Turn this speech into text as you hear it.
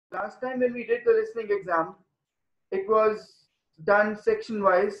Last time when we did the listening exam, it was done section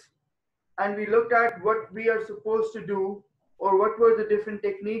wise, and we looked at what we are supposed to do or what were the different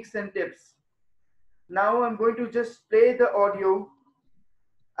techniques and tips. Now I'm going to just play the audio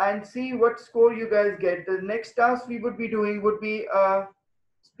and see what score you guys get. The next task we would be doing would be a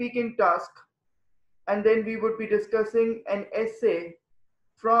speaking task, and then we would be discussing an essay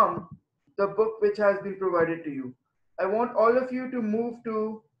from the book which has been provided to you. I want all of you to move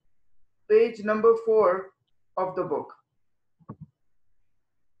to page number 4 of the book.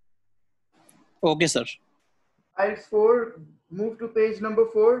 Okay, sir. IELTS 4, move to page number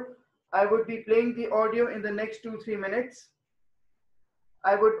 4. I would be playing the audio in the next 2-3 minutes.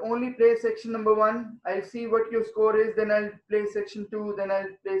 I would only play section number 1. I'll see what your score is, then I'll play section 2, then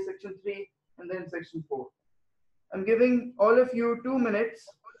I'll play section 3, and then section 4. I'm giving all of you 2 minutes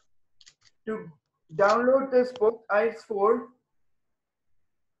to download this book, IELTS 4,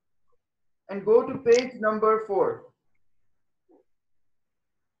 and go to page number 4.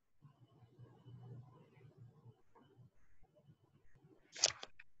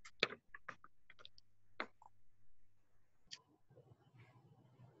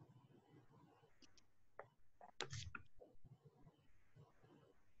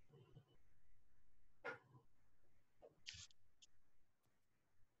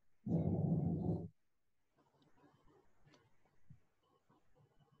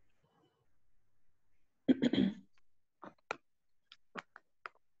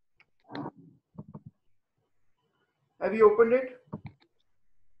 Have you opened it?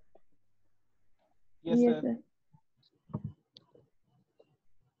 Yes, sir. Okay,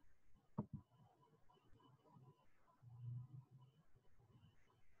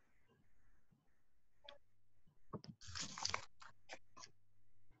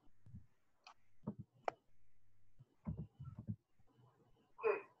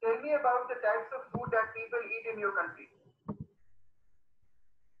 tell me about the types of food that people eat in your country.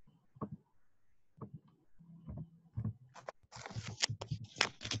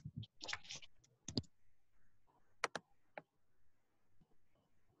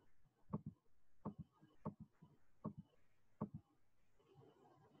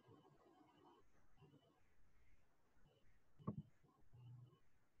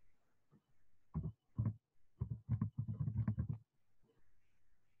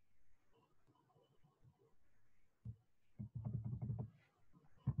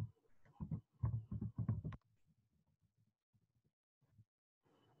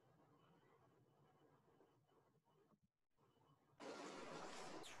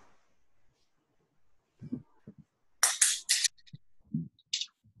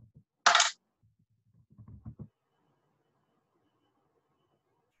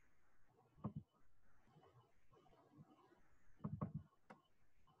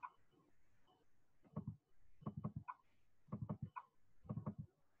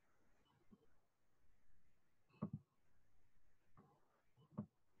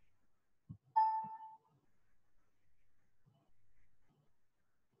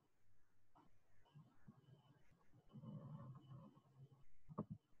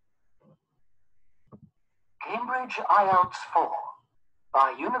 Cambridge IELTS 4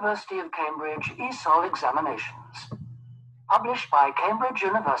 by University of Cambridge ESOL Examinations. Published by Cambridge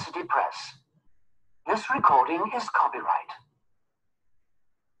University Press. This recording is copyright.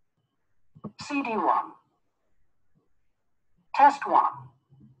 CD1. Test 1.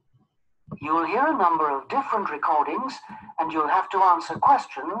 You'll hear a number of different recordings and you'll have to answer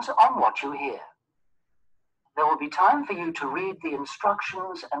questions on what you hear. There will be time for you to read the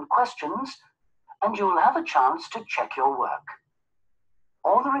instructions and questions, and you'll have a chance to check your work.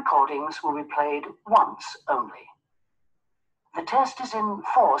 All the recordings will be played once only. The test is in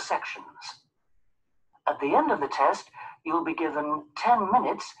 4 sections. At the end of the test, you'll be given 10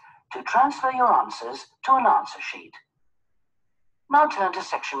 minutes to transfer your answers to an answer sheet. Now turn to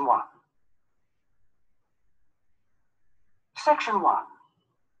section 1. Section 1.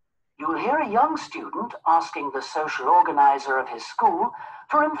 You'll hear a young student asking the social organizer of his school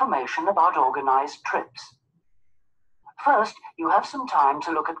for information about organized trips. First, you have some time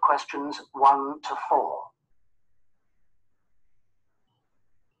to look at questions 1 to 4.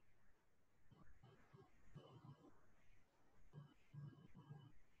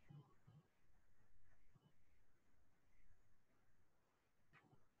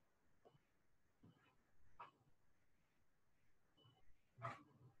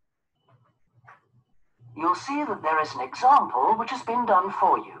 You'll see that there is an example which has been done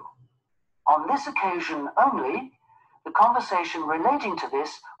for you. On this occasion only, the conversation relating to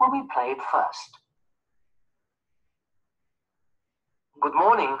this will be played first. Good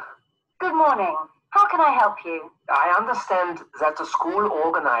morning. Good morning. How can I help you? I understand that the school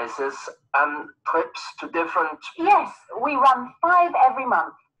organizes trips to different... Yes, we run 5 every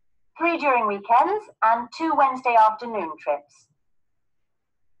month. 3 during weekends and 2 Wednesday afternoon trips.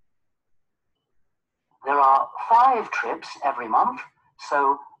 There are 5 trips every month,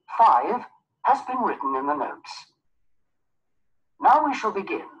 so 5 has been written in the notes. Now we shall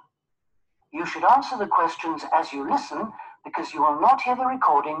begin. You should answer the questions as you listen because you will not hear the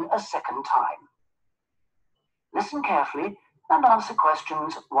recording a second time. Listen carefully and answer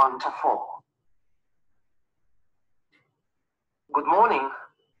questions 1 to 4. Good morning.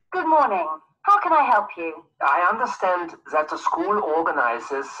 Good morning. How can I help you? I understand that the school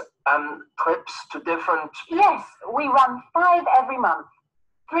organizes trips to different... Yes, we run 5 every month.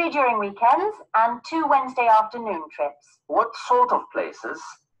 3 during weekends and 2 Wednesday afternoon trips. What sort of places?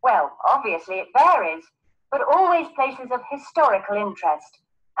 Well, obviously it varies, but always places of historical interest,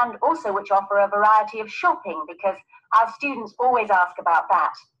 and also which offer a variety of shopping because our students always ask about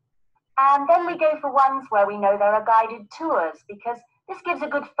that. And then we go for ones where we know there are guided tours because this gives a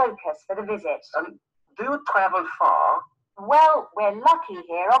good focus for the visit. Do you travel far? Well, we're lucky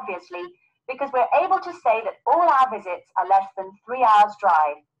here, obviously, because we're able to say that all our visits are less than 3 hours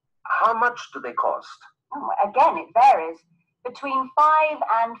drive. How much do they cost? Again, it varies. Between £5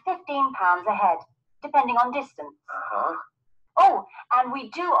 and £15 a head, depending on distance. Uh-huh. Oh, and we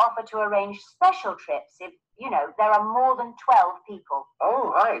do offer to arrange special trips if, there are more than 12 people.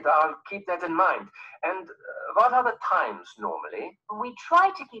 Oh, right. I'll keep that in mind. And what are the times normally? We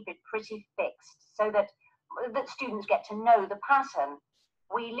try to keep it pretty fixed so that students get to know the pattern.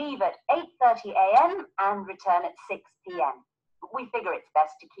 We leave at 8:30 a.m. and return at 6 p.m. We figure it's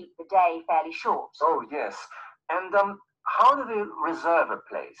best to keep the day fairly short. Oh, yes. And how do we reserve a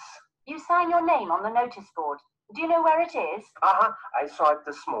place? You sign your name on the notice board. Do you know where it is? Uh-huh. I saw it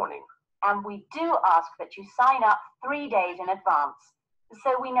this morning. And we do ask that you sign up 3 days in advance,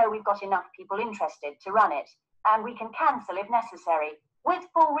 so we know we've got enough people interested to run it, and we can cancel if necessary, with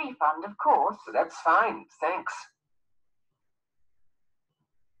full refund, of course. That's fine. Thanks.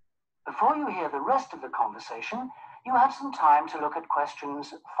 Before you hear the rest of the conversation, you have some time to look at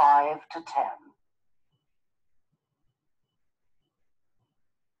questions 5 to 10.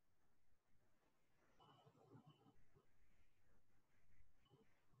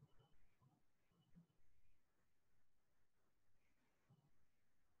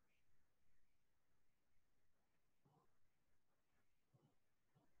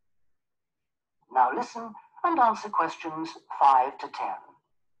 Now listen and answer questions 5 to 10.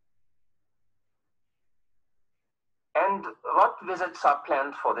 And what visits are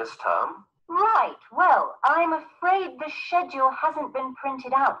planned for this term? Right, well, I'm afraid the schedule hasn't been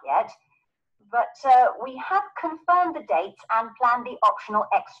printed out yet, but we have confirmed the dates and planned the optional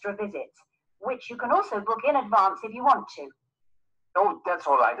extra visits, which you can also book in advance if you want to. Oh, that's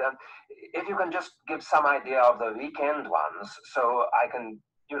all right. If you can just give some idea of the weekend ones so I can,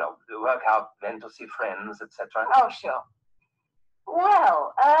 work out when to see friends, etc. Oh, sure.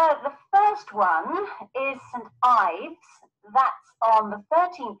 Well, the first one is St. Ives. That's on the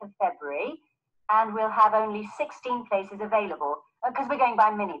 13th of February, and we'll have only 16 places available because we're going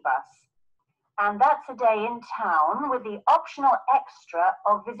by minibus. And that's a day in town with the optional extra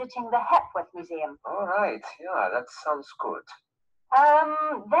of visiting the Hepworth Museum. All right. Yeah, that sounds good.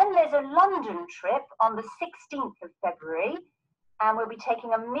 Then there's a London trip on the 16th of February, and we'll be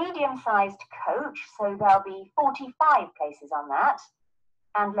taking a medium-sized coach, so there'll be 45 places on that.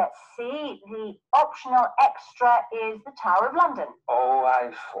 And let's see, the optional extra is the Tower of London. Oh,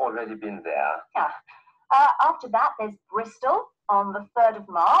 I've already been there. Yeah. After that, there's Bristol on the 3rd of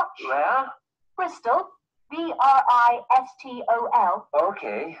March. Where? Bristol, Bristol.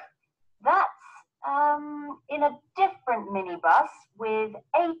 Okay. That's in a different minibus with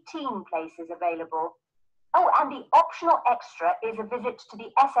 18 places available. Oh, and the optional extra is a visit to the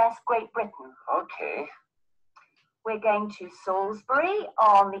SS Great Britain. Okay. We're going to Salisbury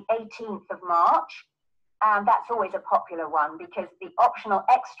on the 18th of March, and that's always a popular one because the optional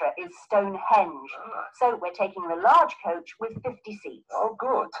extra is Stonehenge. So we're taking the large coach with 50 seats. Oh,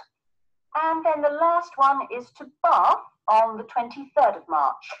 good. And then the last one is to Bath on the 23rd of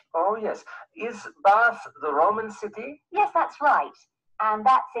March. Oh, yes. Is Bath the Roman city? Yes, that's right. And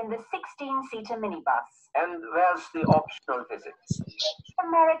that's in the 16-seater minibus. And where's the optional visit?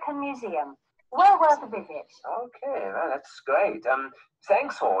 American Museum. Well worth a visit. Okay, well, that's great.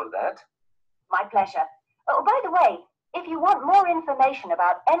 Thanks for all that. My pleasure. Oh, by the way, if you want more information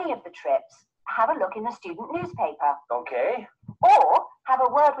about any of the trips, have a look in the student newspaper. Okay. Or have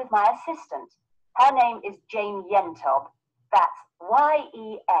a word with my assistant. Her name is Jane Yentob. That's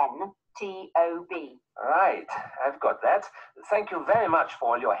Y-E-N-T-O-B. Right, I've got that. Thank you very much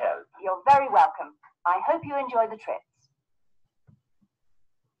for all your help. You're very welcome. I hope you enjoy the trips.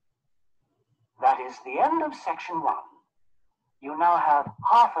 That is the end of section 1. You now have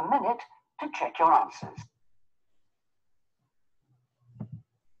half a minute to check your answers.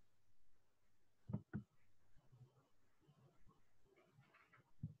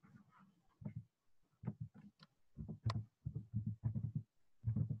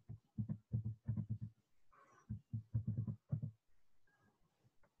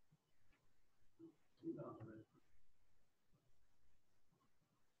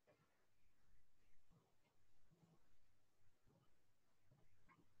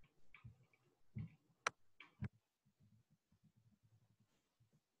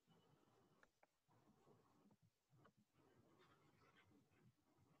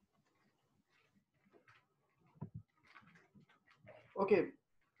 Okay,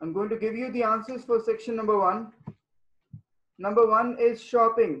 I'm going to give you the answers for section number 1. Number 1 is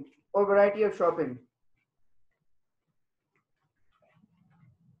shopping or variety of shopping.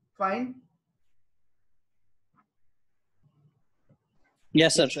 Fine.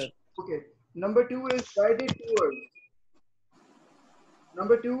 Yes, sir. Okay. Number 2 is guided tours.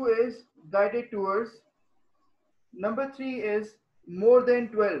 Number 2 is guided tours. Number 3 is more than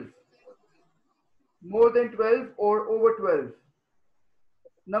 12. More than 12 or over 12.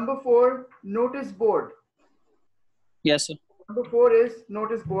 Number 4, notice board. Yes, sir. Number 4 is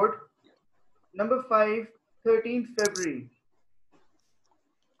notice board. Number 5, 13th February.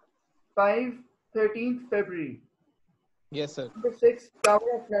 5, 13th February. Yes, sir. Number 6, Tower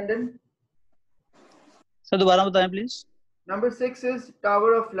of London. Sir दोबारा बताएं please. Number 6 is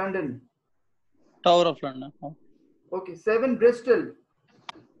Tower of London. Tower of London. Okay, 7, Bristol.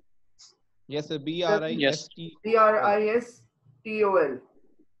 Yes, sir. B-R-I-S-T. Bristol.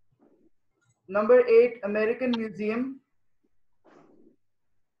 Number 8, American Museum.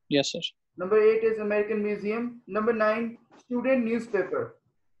 Yes, sir. Number 8 is American Museum. Number 9, student newspaper.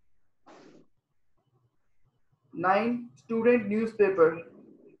 9, student newspaper.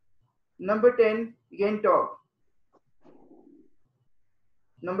 Number 10, Yentok.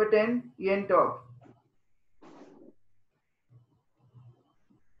 Number 10, Yentok.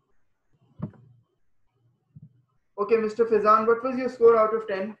 Okay, Mr. Fizan, what was your score out of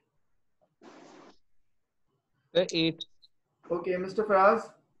 10? Sir, 8. Okay, Mr. Faraz.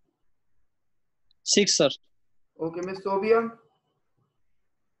 6, sir. Okay, Miss Sobia.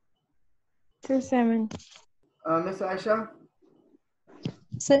 Sir, 7. Miss Aisha.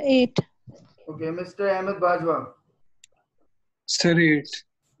 Sir, 8. Okay, Mr. Ahmed Bajwa. Sir, 8.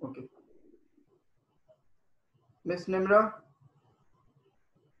 Okay. Miss Nimra.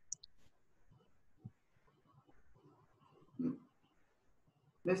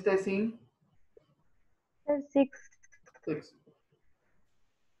 Miss Tehseen. Sir, 6. 6.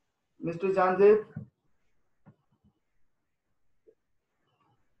 Mr. Janzeb.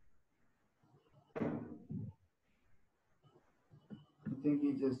 I think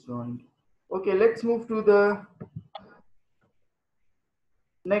he just joined. Okay, let's move to the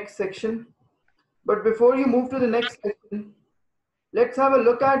next section. But before you move to the next section, let's have a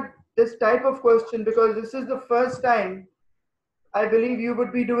look at this type of question, because this is the first time I believe you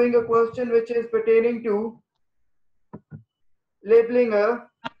would be doing a question which is pertaining to labeling a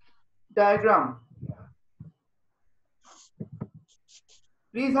diagram.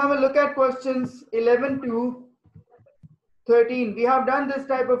 Please have a look at questions 11 to 13. We have done this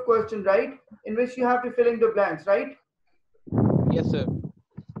type of question, right? In which you have to fill in the blanks, right? Yes, sir.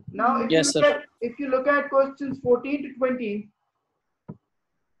 Now, Yes, sir. if you look at questions 14 to 20,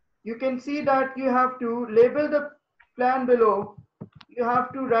 you can see that you have to label the plan below. You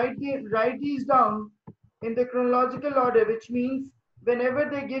have to write these down in the chronological order, which means whenever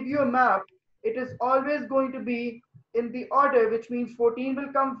they give you a map, it is always going to be in the order, which means 14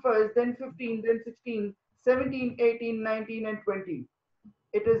 will come first, then 15, then 16, 17, 18, 19, and 20.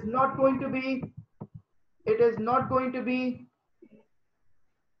 It is not going to be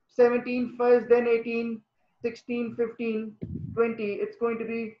 17 first, then 18, 16, 15, 20. It's going to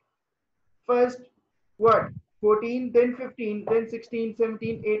be first what? 14, then 15, then 16,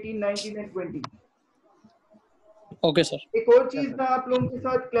 17, 18, 19, and 20. Okay, sir. एक और चीज मैं आप लोगों के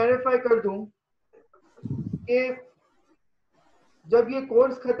साथ clarify कर दूं कि जब ये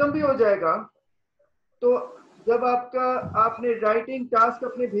कोर्स खत्म भी हो जाएगा, तो जब आपने राइटिंग टास्क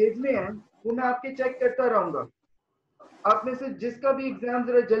अपने भेजने हैं, वो मैं आपके चेक करता रहूंगा. आप में से जिसका भी एग्जाम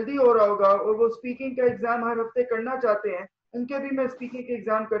जरा जल्दी हो रहा होगा और वो स्पीकिंग का एग्जाम हर हफ्ते करना चाहते हैं, उनके भी मैं स्पीकिंग के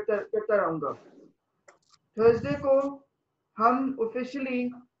एग्जाम करता रहूंगा. थर्सडे को हम ऑफिशियली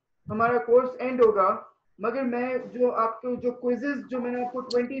हमारा कोर्स एंड होगा, मगर मैं जो आपको जो क्विजेस जो मैंने आपको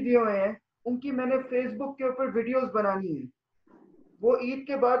 20 दिए हुए हैं उनकी मैंने फेसबुक के ऊपर वीडियोस बनानी है, वो ईद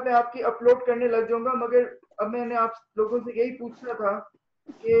के बाद मैं आपकी अपलोड करने लग जाऊंगा। मगर अब मैंने आप लोगों से यही पूछना था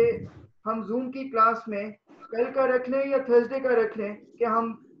कि हम जूम की क्लास में कल का रख लें या थर्सडे का रख लें कि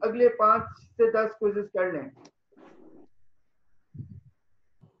हम अगले 5 से 10 क्विजेस कर लें।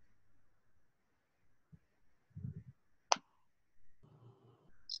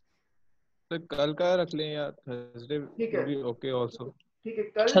 तो कल का रख लें या थर्सडे ठीक है, भी ओके आल्सो। ठीक है,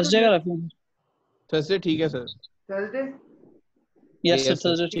 कल थर्सडे का रखें। थर्सडे ठीक है sir. Thursday yes sir, Yes, sir.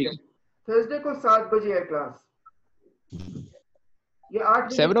 Thursday ठीक है। थर्सडे को 7 बजे है क्लास, ये 8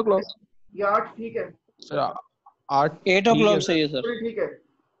 बजे 7 o'clock ये 8 ठीक है सर। 8 8 ठीक है o'clock सर। सही है सर। बिल्कुल ठीक है।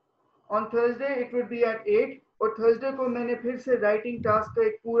 On Thursday it would be eight 8, और थर्सडे को मैंने फिर से राइटिंग टास्क का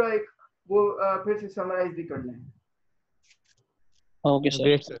एक पूरा एक वो फिर से समराइज भी करना है। Okay sir.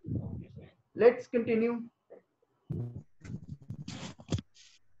 Great sir. Let's continue.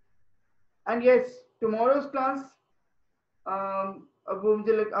 And yes, tomorrow's class, अब वो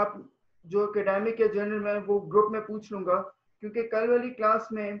मुझे आप जो एकेडमिक या जनरल मैं वो ग्रुप में पूछ लूंगा, क्योंकि कल वाली क्लास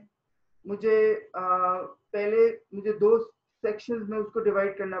में मुझे पहले मुझे 2 सेक्शंस में उसको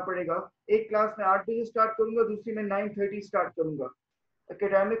डिवाइड करना पड़ेगा। एक क्लास में 8 बजे स्टार्ट करूंगा, दूसरी में 9:30 स्टार्ट करूंगा।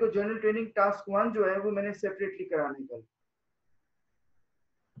 एकेडमिक और जनरल ट्रेनिंग टास्क 1 जो है वो मैंने सेपरेटली कराने कल।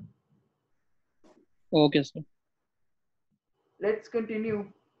 Okay sir. लेट्स कंटिन्यू,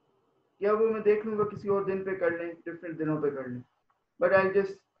 या वो मैं देख लूंगा किसी और दिन पे कर लें, डिफरेंट दिनों पे कर लें, but I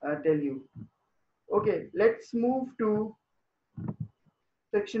just tell you. Okay, let's move to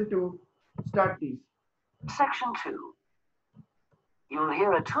section 2. Start please. Section 2. You'll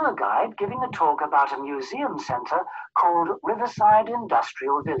hear a tour guide giving a talk about a museum centre called Riverside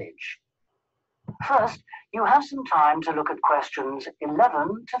Industrial Village. First, you have some time to look at questions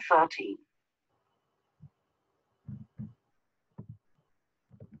 11 to 13.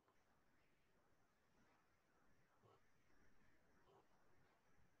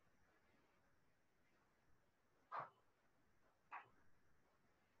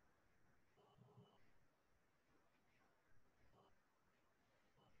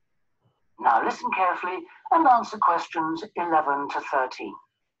 Now listen carefully and answer questions 11 to 13.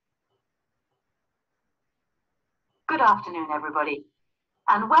 Good afternoon, everybody,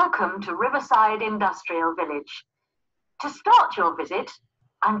 and welcome to Riverside Industrial Village. To start your visit,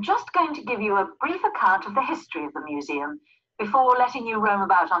 I'm just going to give you a brief account of the history of the museum before letting you roam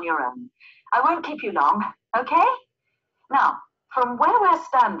about on your own. I won't keep you long, okay? Now, from where we're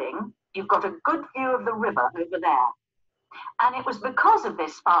standing, you've got a good view of the river over there. And it was because of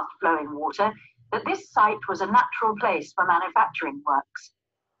this fast-flowing water that this site was a natural place for manufacturing works.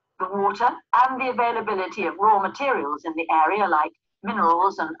 The water and the availability of raw materials in the area like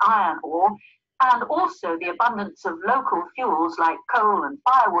minerals and iron ore, and also the abundance of local fuels like coal and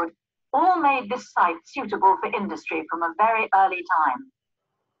firewood, all made this site suitable for industry from a very early time.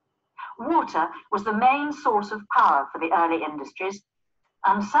 Water was the main source of power for the early industries,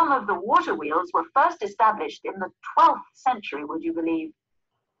 and some of the water wheels were first established in the 12th century, would you believe?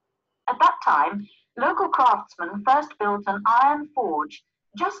 At that time, local craftsmen first built an iron forge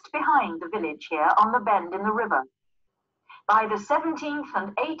just behind the village here on the bend in the river. By the 17th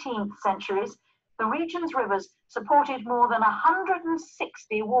and 18th centuries, the region's rivers supported more than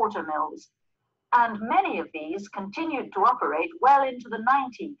 160 water mills, and many of these continued to operate well into the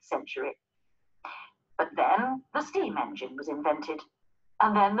 19th century. But then the steam engine was invented,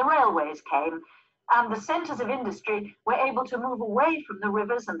 and then the railways came, and the centres of industry were able to move away from the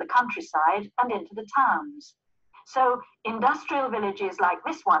rivers and the countryside and into the towns. So industrial villages like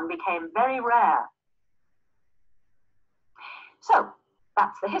this one became very rare. So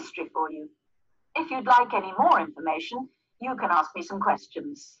that's the history for you. If you'd like any more information, you can ask me some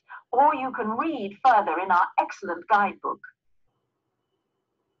questions, or you can read further in our excellent guidebook.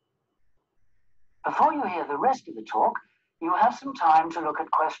 Before you hear the rest of the talk, you have some time to look at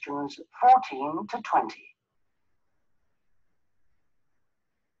questions 14 to 20.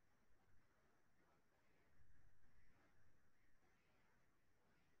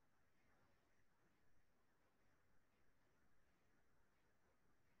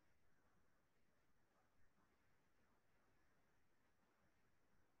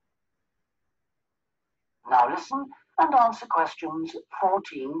 Now listen and answer questions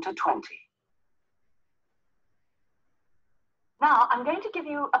 14 to 20. Now I'm going to give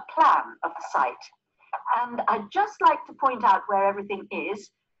you a plan of the site, and I'd just like to point out where everything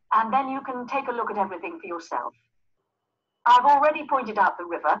is, and then you can take a look at everything for yourself. I've already pointed out the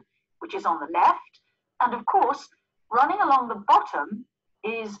river, which is on the left, and of course, Running along the bottom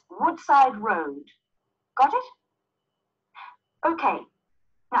is Woodside Road. Got it? Okay.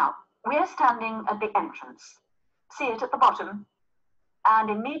 Now, we're standing at the entrance. See it at the bottom? And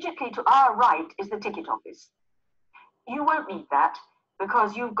immediately to our right is the ticket office. You won't need that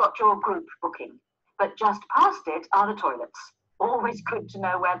because you've got your group booking. But just past it are the toilets. Always good to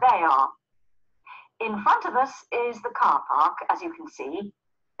know where they are. In front of us is the car park, as you can see.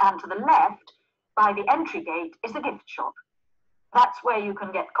 And to the left, by the entry gate, is the gift shop. That's where you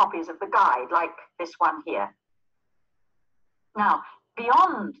can get copies of the guide, like this one here. Now,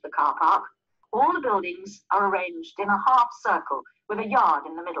 beyond the car park, all the buildings are arranged in a half circle with a yard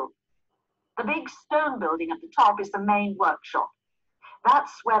in the middle. The big stone building at the top is the main workshop.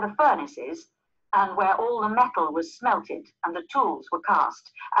 That's where the furnace is and where all the metal was smelted and the tools were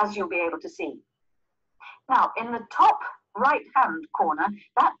cast, as you'll be able to see. Now, in the top right-hand corner,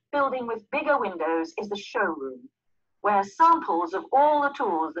 that building with bigger windows is the showroom, where samples of all the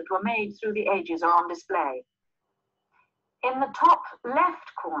tools that were made through the ages are on display. In the top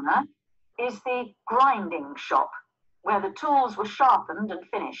left corner is the grinding shop, where the tools were sharpened and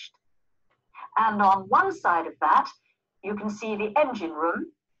finished. And on one side of that, you can see the engine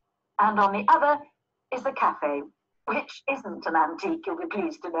room, and on the other is the cafe, which isn't an antique, you'll be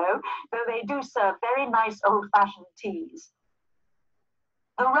pleased to know, though they do serve very nice old-fashioned teas.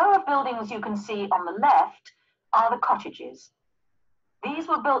 The row of buildings you can see on the left are the cottages. These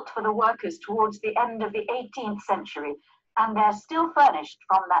were built for the workers towards the end of the 18th century, and they're still furnished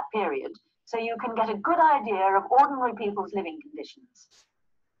from that period, so you can get a good idea of ordinary people's living conditions.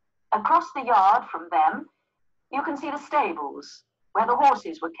 Across the yard from them, you can see the stables, where the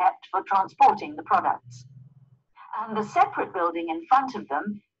horses were kept for transporting the products. And the separate building in front of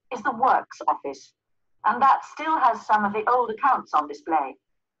them is the works office, and that still has some of the old accounts on display.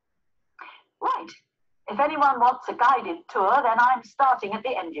 Right, if anyone wants a guided tour, then I'm starting at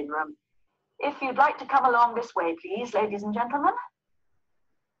the engine room. If you'd like to come along this way, please, ladies and gentlemen.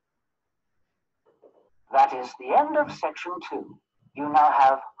 That is the end of section 2. You now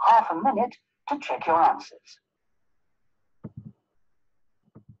have half a minute to check your answers.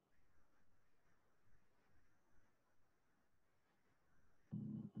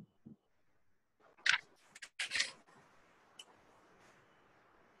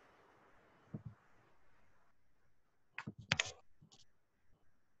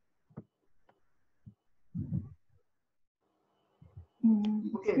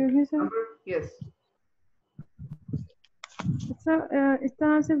 Okay. Excuse me, sir. Yes. Sir इस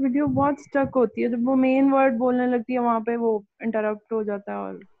तरह से video बहुत stuck होती है, जब वो main word बोलने लगती है वहाँ पे वो इंटरप्ट हो जाता है।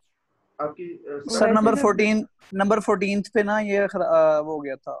 और आपकी सर नंबर 14 पे ना ये वो हो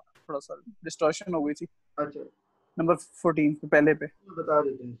गया था, थोड़ा सा डिस्टॉर्शन हो गई थी। अच्छा, नंबर 14 पे पहले पे बता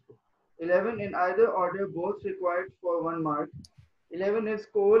देते हैं इसको। 11 in either order, both required for 1 mark. 11 is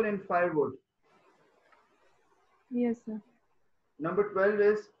coal and firewood. yes sir. Number 12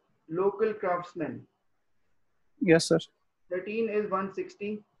 is local craftsmen. Yes sir. 13 is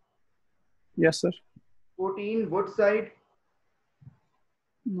 160. Yes sir. 14 Woodside.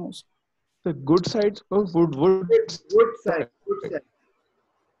 No sir. The good sides of Woodside.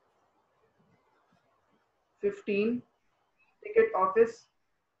 15 ticket office.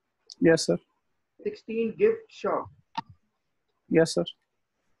 Yes sir. 16 gift shop. Yes sir.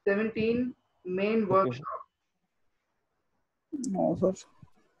 17 main workshop. No sir.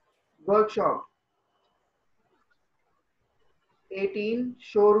 Workshop. 18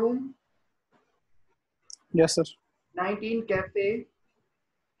 showroom. Yes sir. 19 cafe.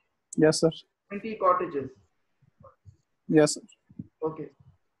 Yes sir. 20 cottages. Yes sir. Okay.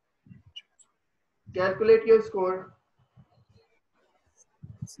 Calculate your score.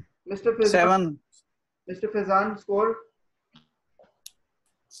 Mr. Fazan. 7 Mr. Fazan, score.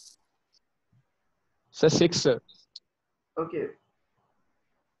 Sir, 6 sir. Okay.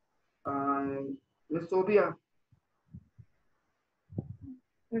 Ms. Sobia.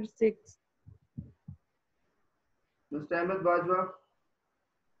 6 Mr. Ahmed Bajwa.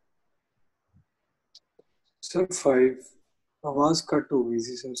 Sir 5 आवाज cut हो गई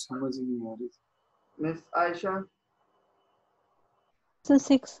थी sir, समझ ही नहीं आ रही। Miss Aisha. sir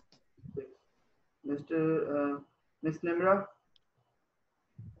 6 Miss Nimra.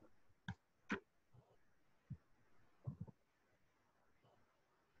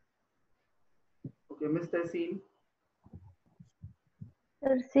 Okay, Miss Tahsin.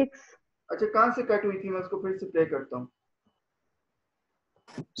 sir 6 अच्छा, कहाँ से कट हुई थी? मैं उसको फिर से प्ले करता हूँ।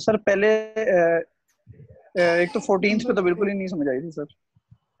 सर पहले एक तो 14th पे तो बिल्कुल ही नहीं समझ आई थी सर।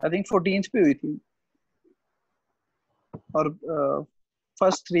 आई थिंक 14th पे हुई थी और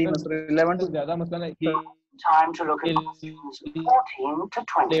फर्स्ट 3 में सर 11 तो ज्यादा मसला नहीं कि time to look at questions 14 to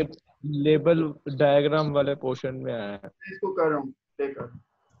 20. Label diagram वाले पोर्शन में आया है। इसको कर रहा हूँ, देखकर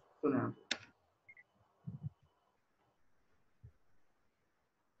सुने आप।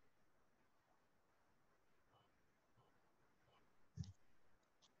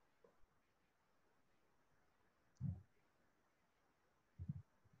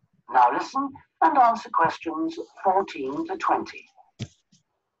 Now listen and answer questions 14 to 20.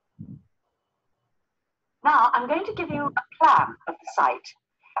 Now, I'm going to give you a plan of the site,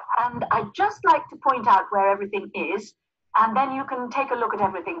 and I'd just like to point out where everything is, and then you can take a look at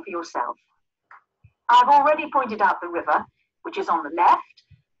everything for yourself. I've already pointed out the river, which is on the left,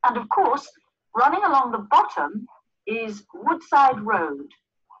 and of course, running along the bottom is Woodside Road.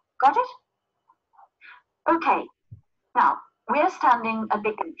 Got it? Okay, now, we're standing at the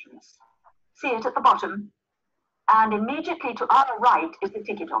entrance. See it at the bottom? And immediately to our right is the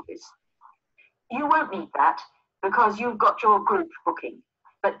ticket office. You won't need that because you've got your group booking,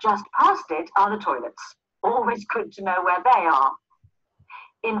 but just past it are the toilets. Always good to know where they are.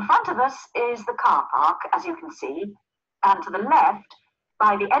 In front of us is the car park, as you can see, and to the left,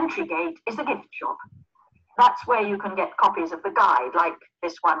 by the entry gate, is the gift shop. That's where you can get copies of the guide, like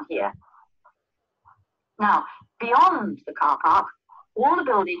this one here. Now, beyond the car park, all the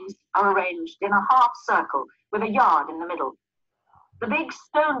buildings are arranged in a half circle with a yard in the middle. The big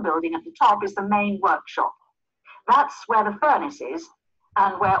stone building at the top is the main workshop. That's where the furnace is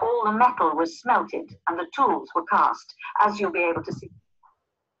and where all the metal was smelted and the tools were cast, as you'll be able to see.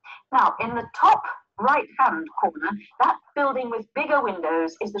 Now, in the top right-hand corner, that building with bigger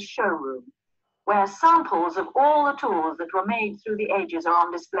windows is the showroom, where samples of all the tools that were made through the ages are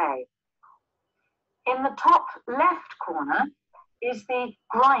on display. In the top left corner is the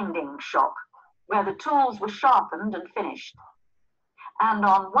grinding shop, where the tools were sharpened and finished. And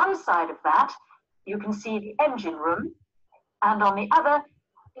on one side of that, you can see the engine room, and on the other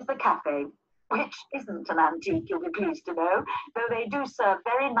is the cafe, which isn't an antique, you'll be pleased to know, though they do serve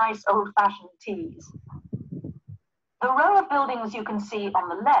very nice old-fashioned teas. The row of buildings you can see on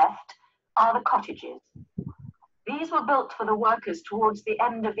the left are the cottages. These were built for the workers towards the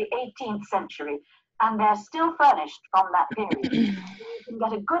end of the 18th century, and they're still furnished from that period. So you can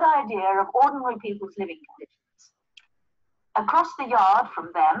get a good idea of ordinary people's living conditions. Across the yard from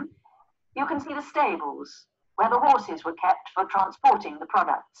them, you can see the stables, where the horses were kept for transporting the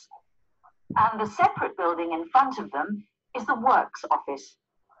products. And the separate building in front of them is the works office,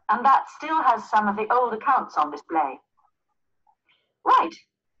 and that still has some of the old accounts on display. Right,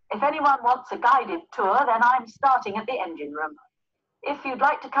 if anyone wants a guided tour, then I'm starting at the engine room. If you'd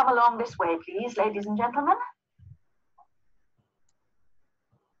like to come along this way, please, ladies and gentlemen.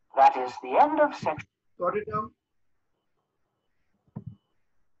 That is the end of section. Got it now?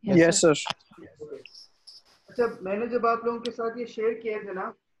 Yes, sir. अच्छा, मैंने जब आप लोगों के साथ ये share किए थे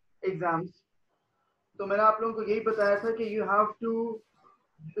ना एग्जाम्स, तो मैंने आप लोगों को यही बताया था कि you have to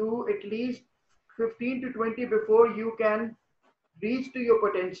do at least 15 to 20 before you can reach to your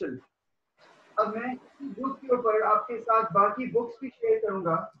potential. अब मैं बुक के ऊपर आपके साथ बाकी बुक्स भी शेयर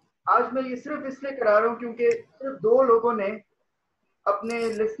करूंगा। आज मैं ये सिर्फ इसलिए करा रहा हूँ क्योंकि सिर्फ 2 लोगों ने अपने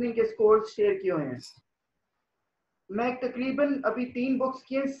लिसनिंग के स्कोर्स शेयर किए हुए हैं। मैं तकरीबन अभी 3 बुक्स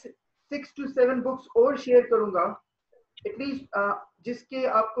किए, 6 to 7 बुक्स और शेयर करूंगा, एटलीस्ट जिसके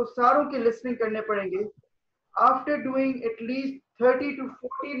आपको सारों के लिसनिंग करने पड़ेंगे। After doing at least 30 to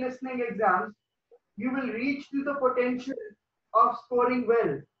 40 listening exams, you will reach to the potential of scoring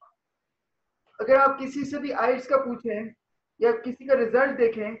well. अगर आप किसी से भी आइल्स का पूछें या किसी का रिजल्ट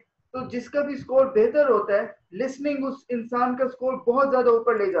देखें, तो जिसका भी स्कोर बेहतर होता है, लिसनिंग उस इंसान का स्कोर बहुत ज्यादा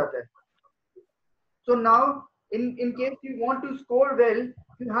ऊपर ले जाता है। So now in case you want to score well,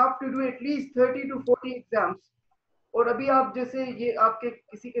 you have to do at least 30 to 40 exams. और अभी आप जैसे ये आपके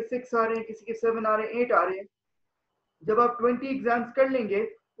किसी के 6 आ रहे हैं, किसी के 7 आ रहे हैं, 8 आ रहे हैं, जब आप 20 एग्जाम्स कर लेंगे,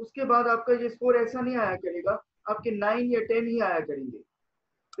 उसके बाद आपका ये स्कोर ऐसा नहीं आया करेगा, आपके 9 या 10 ही आया करेंगे।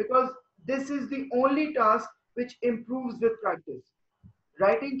 Because this is the only task which improves with practice.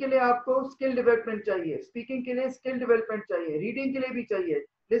 Writing के लिए आपको स्किल डेवलपमेंट चाहिए, स्पीकिंग के लिए स्किल डेवलपमेंट चाहिए, रीडिंग के लिए भी चाहिए,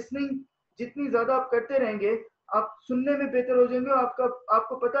 लिसनिंग जितनी ज्यादा आप करते रहेंगे, आप सुनने में बेहतर हो जाएंगे,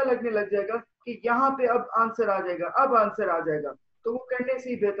 आपको पता लगने लग जाएगा कि यहाँ पे अब आंसर आ जाएगा, अब आंसर आ जाएगा, तो वो करने से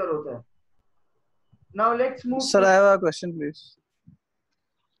ही बेहतर होता है। Now let's move. Sir, I have a question, please.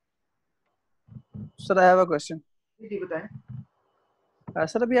 Sir, I have a question. जी बताएं।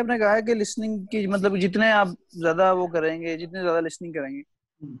 सर अभी आपने कहा है कि लिसनिंग की मतलब जितने आप ज्यादा वो करेंगे, जितने ज्यादा लिसनिंग करेंगे,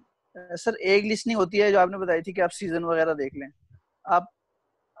 सर एक लिसनिंग होती है जो आपने बताई थी कि आप सीजन वगैरह देख लें, आप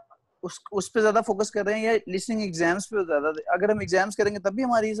उस पे ज्यादा फोकस कर रहे हैं या लिसनिंग एग्जाम्स पे ज्यादा? अगर हम एग्जाम्स करेंगे तब भी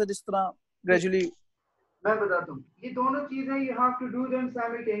हमारी सर इस तरह ग्रेजुअली मैं बताता हूँ, ये दोनों चीजें you have to do them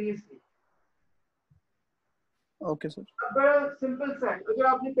simultaneously. Okay sir. अब बड़ा सिंपल सा है, अगर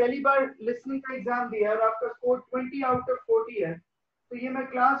आपने पहली बार लिसनिंग का एग्जाम दिया और आपका स्कोर 20 आउट ऑफ 40 है, तो ये मैं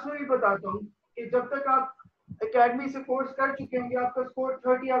क्लास में भी बताता हूँ कि जब तक आप एकेडमी से कोर्स कर चुके होंगे आपका स्कोर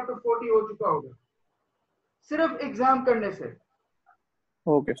 30 आउट ऑफ 40 हो चुका होगा सिर्फ एग्जाम करने से.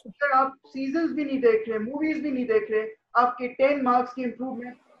 Okay sir. अगर आप सीजन्स भी नहीं देख रहे, मूवीज भी नहीं देख रहे, आपके 10 मार्क्स की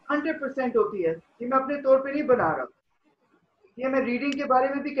इंप्रूवमेंट 100% होती है. ये मैं अपने तौर पे नहीं बना रहा, ये मैं रीडिंग के बारे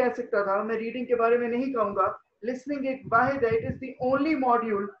में भी कह सकता था, मैं रीडिंग के बारे में नहीं कहूंगा. लिसनिंग एक वाहिद है, it is the only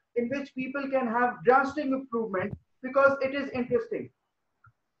module in which people can have drastic improvement because it is interesting.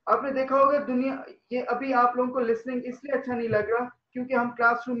 आपने देखा होगा दुनिया, ये अभी आप लोगों को लिसनिंग इसलिए अच्छा नहीं लग रहा क्योंकि हम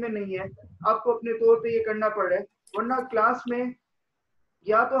क्लासरूम में नहीं है, आपको अपने तौर पे ये करना पड़ रहा है. वरना क्लास में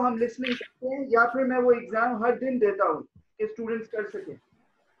या तो हम लिसनिंग करते हैं या फिर मैं वो एग्जाम हर दिन देता हूँ कि स्टूडेंट्स कर सके.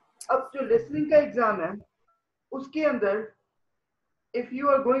 अब जो लिसनिंग का एग्जाम है उसके अंदर if you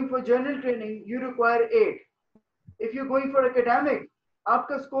are going for general training you require 8. if you're going for academic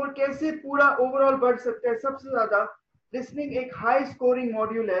आपका स्कोर कैसे पूरा ओवरऑल बढ़ सकता है सबसे ज्यादा. लिसनिंग एक हाई स्कोरिंग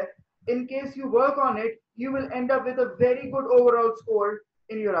मॉड्यूल है. in case you work on it you will end up with a very good overall score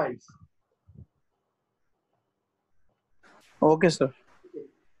in your eyes. Okay sir. Okay.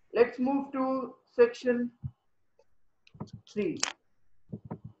 Let's move to section 3.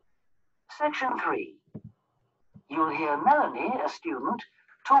 Section 3. You'll hear Melanie, a student,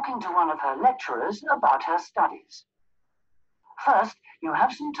 talking to one of her lecturers about her studies. First, you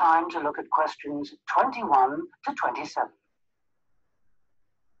have some time to look at questions 21 to 27.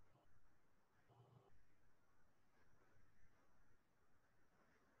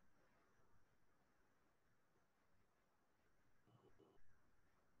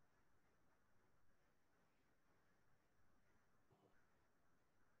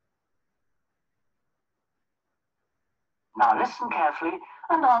 Now listen carefully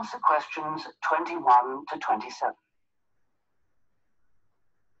and answer questions 21 to 27.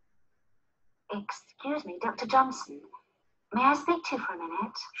 Excuse me, Dr. Johnson. May I speak to you for a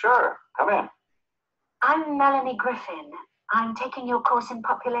minute? Sure, come in. I'm Melanie Griffin. I'm taking your course in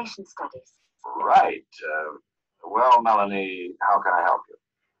population studies. Right. Well, Melanie, how can I help you?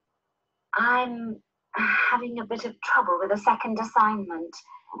 I'm having a bit of trouble with a second assignment,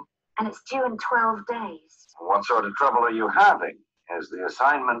 and it's due in 12 days. What sort of trouble are you having? Is the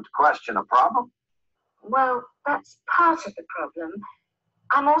assignment question a problem? Well, that's part of the problem.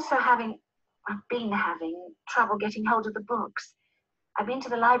 I've been having trouble getting hold of the books. I've been to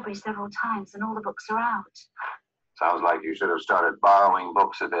the library several times and all the books are out. Sounds like you should have started borrowing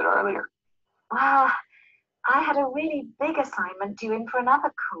books a bit earlier. Well, I had a really big assignment due in for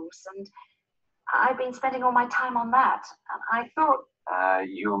another course, and I've been spending all my time on that. And I thought...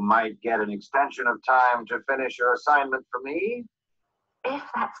 You might get an extension of time to finish your assignment for me? If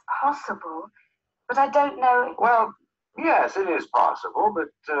that's possible, but I don't know... Well, yes, it is possible, but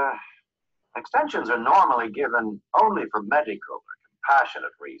extensions are normally given only for medical or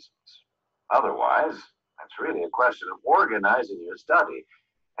compassionate reasons. Otherwise, it's really a question of organizing your study,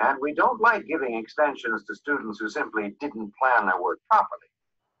 and we don't like giving extensions to students who simply didn't plan their work properly.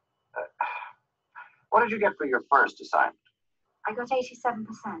 What did you get for your first assignment? I got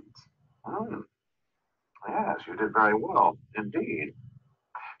 87%. Yes, you did very well, indeed.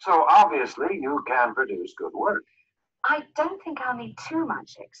 So obviously you can produce good work. I don't think I'll need too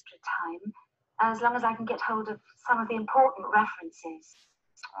much extra time, as long as I can get hold of some of the important references.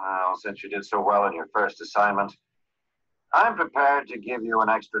 Well, since you did so well in your first assignment, I'm prepared to give you an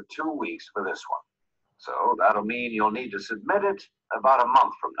extra 2 weeks for this one. So that'll mean you'll need to submit it about a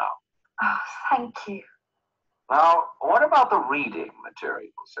month from now. Oh, thank you. Now, what about the reading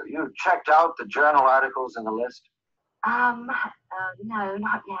materials? Have you checked out the journal articles in the list? No,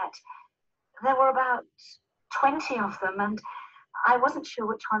 not yet. There were about 20 of them, and I wasn't sure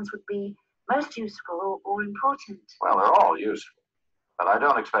which ones would be most useful or important. Well, they're all useful, but I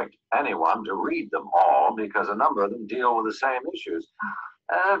don't expect anyone to read them all because a number of them deal with the same issues.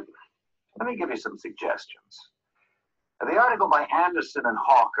 Let me give you some suggestions. The article by Anderson and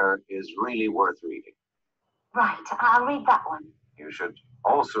Hawker is really worth reading. Right, I'll read that one. You should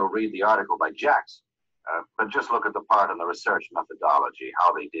also read the article by Jackson, but just look at the part on the research methodology,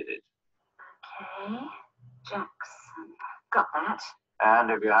 how they did it. Okay, Jackson, got that.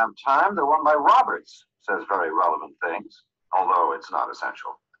 And if you have time, the one by Roberts says very relevant things, although it's not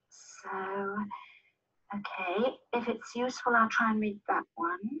essential. So, okay, if it's useful, I'll try and read that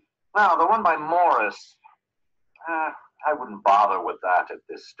one. Now, the one by Morris, I wouldn't bother with that at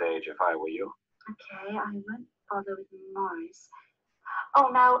this stage if I were you. Okay, I won't bother with Morris. Oh,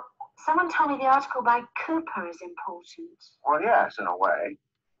 now, Someone told me the article by Cooper is important. Well, yes, in a way.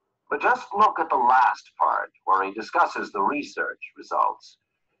 But just look at the last part where he discusses the research results.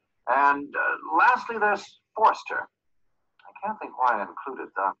 And lastly, there's Forster. I can't think why I included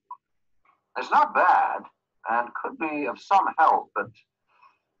that one. It's not bad and could be of some help, but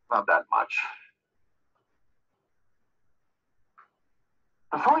not that much.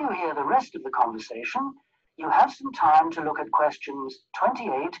 Before you hear the rest of the conversation, you have some time to look at questions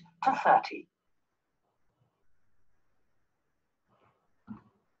 28 to 30.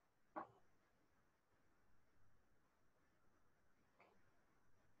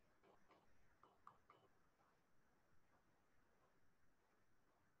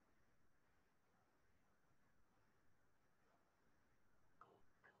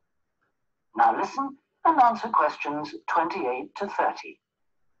 Now listen and answer questions 28 to 30.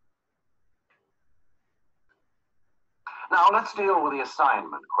 Now let's deal with the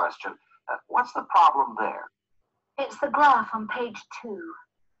assignment question. What's the problem there? It's the graph on page 2.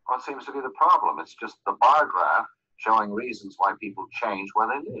 What seems to be the problem? It's just the bar graph showing reasons why people change where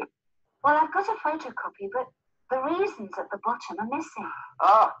they live. Well, I've got a photocopy, but the reasons at the bottom are missing.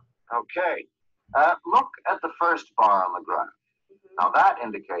 Ah, okay. Look at the first bar on the graph. Now that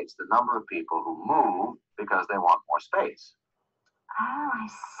indicates the number of people who move because they want more space. Oh, I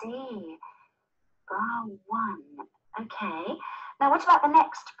see. Bar 1. Okay. Now what about the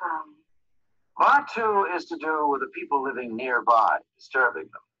next bar? Bar 2 is to do with the people living nearby, disturbing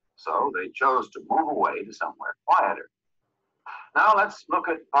them. So they chose to move away to somewhere quieter. Now let's look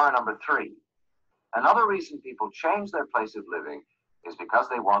at bar number 3. Another reason people change their place of living is because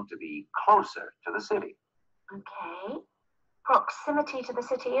they want to be closer to the city. Okay. Proximity to the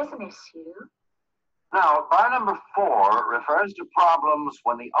city is an issue. Now, bar number 4 refers to problems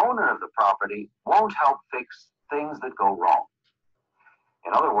when the owner of the property won't help fix things that go wrong.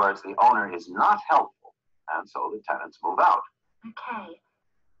 In other words, the owner is not helpful, and so the tenants move out. Okay.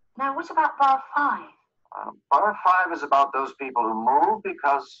 Now what about bar 5? Bar 5 is about those people who move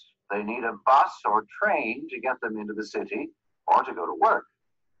because they need a bus or train to get them into the city or to go to work.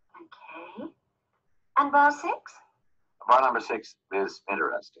 Okay. And bar 6? Bar number 6 is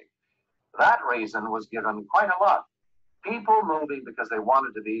interesting. That reason was given quite a lot. People moving because they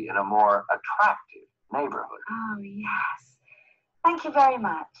wanted to be in a more attractive neighborhood. Oh, yes. Thank you very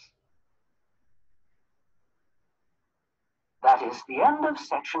much. That is the end of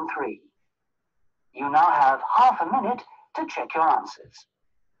section 3. You now have half a minute to check your answers.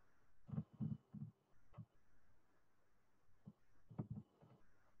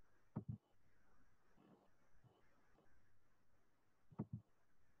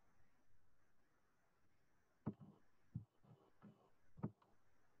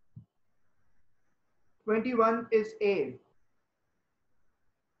 "21 is A.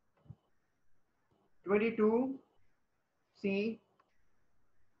 22 C.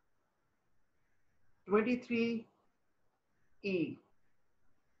 23 E.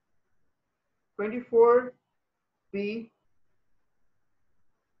 24 B.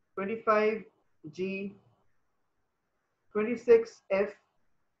 25 G. 26 F.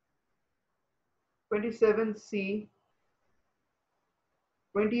 27 C.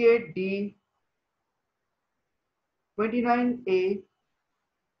 28 D. 29 A.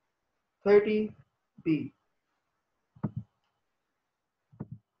 30 B.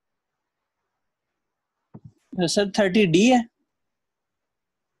 Sir 30D है।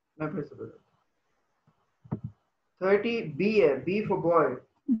 मैं फिर से बोल 30 B है, B for boy।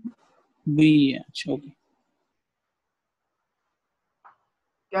 B है, अच्छा okay.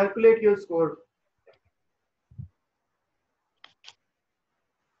 Calculate your score।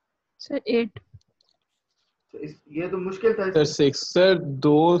 Sir 8। ये तो मुश्किल था। सर 6 सर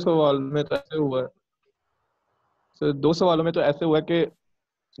 2 सवाल में तो ऐसे हुआ है सर 2 सवालों में तो ऐसे हुआ कि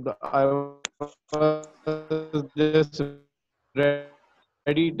I was just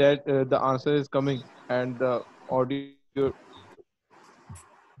ready that the answer is coming and the audio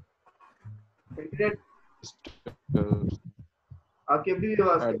आपके भी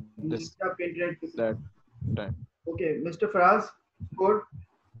आवाज at this आपके internet that time. Okay mister Faraz score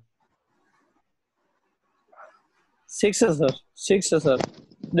 6 है सर, 6 है सर।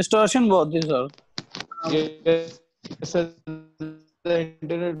 डिस्टॉर्शन बहुत है sir. Yes, sir, the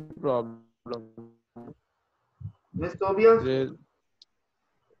internet problem. Miss Tobiah There-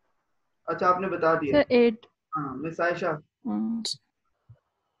 अच्छा आपने बता दिया। सर 8। हाँ miss Ayesha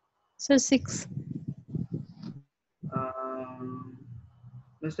sir 6।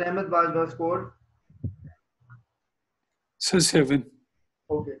 Mister Ahmad Bajwa score sir 7।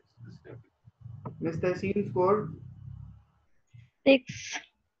 Okay miss तहसीन स्कोर 6।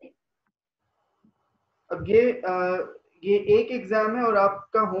 अब ये एक एग्जाम है और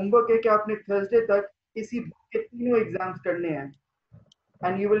आपका होमवर्क है कि आपने थर्सडे तक इसी के तीनों एग्जाम्स करने हैं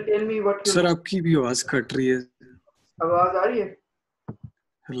and you will tell me what sir आपकी भी आवाज कट रही है। आवाज आ रही है?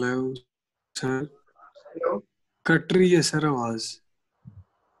 हेलो सर, हेलो, कट रही है सर आवाज।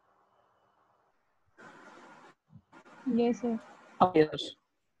 Yes sir. यस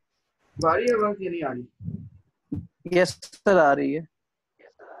आ रही है आवाज या नहीं आ रही? यस सर आ रही है।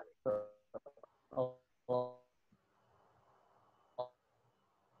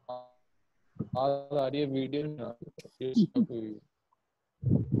 आ रही है, वीडियो नहीं आ रही है।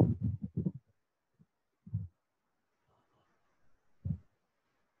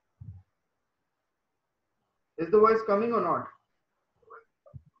 Is the voice coming or not?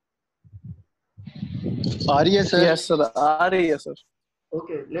 आ रही है सर। यस सर आ रही है sir.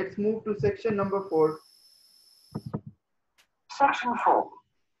 Okay, let's move to section number 4. Section 4.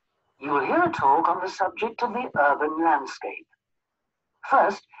 You will hear a talk on the subject of the urban landscape.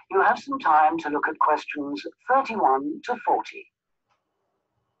 First, you have some time to look at questions 31 to 40.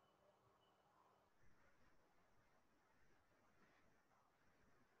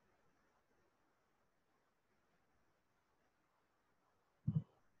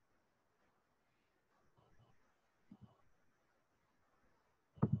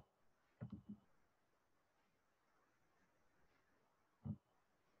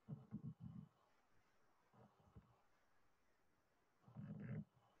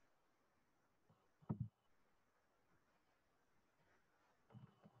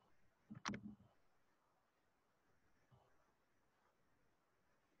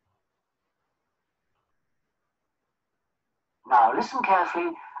 Now listen carefully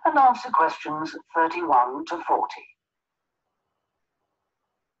and answer questions 31 to 40.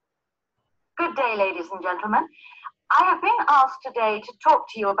 Good day, ladies and gentlemen. I have been asked today to talk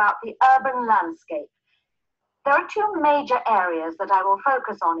to you about the urban landscape. There are two major areas that I will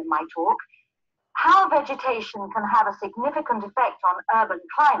focus on in my talk: how vegetation can have a significant effect on urban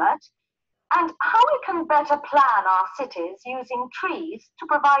climate, and how we can better plan our cities using trees to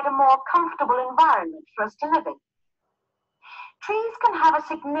provide a more comfortable environment for us to live in. Trees can have a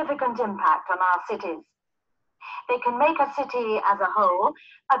significant impact on our cities. They can make a city as a whole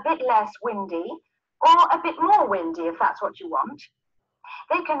a bit less windy, or a bit more windy if that's what you want.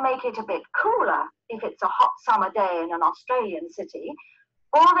 They can make it a bit cooler if it's a hot summer day in an Australian city,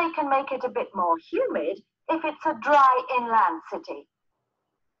 or they can make it a bit more humid if it's a dry inland city.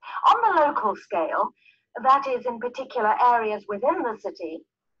 On the local scale, that is in particular areas within the city,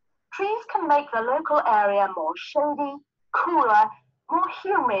 trees can make the local area more shady, cooler, more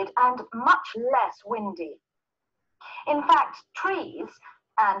humid, and much less windy. In fact, trees,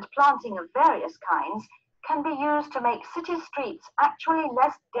 and planting of various kinds, can be used to make city streets actually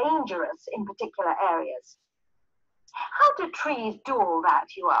less dangerous in particular areas. How do trees do all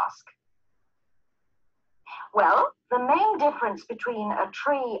that, you ask? Well, the main difference between a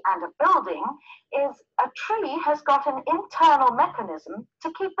tree and a building is a tree has got an internal mechanism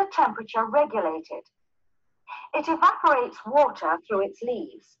to keep the temperature regulated. It evaporates water through its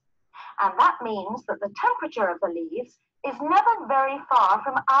leaves, and that means that the temperature of the leaves is never very far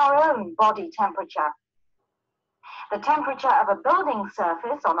from our own body temperature. The temperature of a building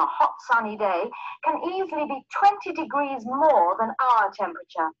surface on a hot sunny day can easily be 20 degrees more than our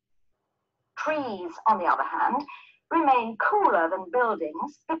temperature. Trees, on the other hand, remain cooler than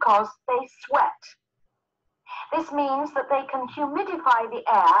buildings because they sweat. This means that they can humidify the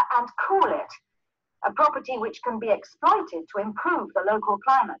air and cool it, a property which can be exploited to improve the local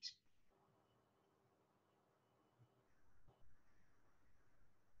climate.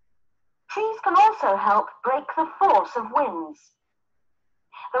 Trees can also help break the force of winds.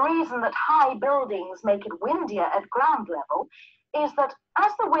 The reason that high buildings make it windier at ground level is that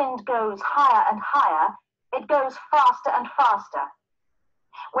as the wind goes higher and higher, it goes faster and faster.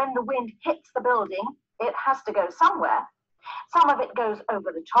 When the wind hits the building, it has to go somewhere. Some of it goes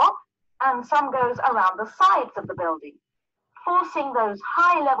over the top, and some goes around the sides of the building, forcing those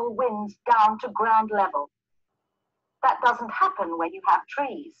high-level winds down to ground level. That doesn't happen when you have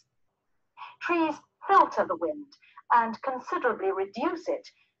trees. Trees filter the wind and considerably reduce it,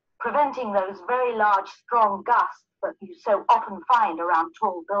 preventing those very large, strong gusts that you so often find around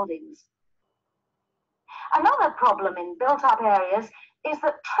tall buildings. Another problem in built-up areas is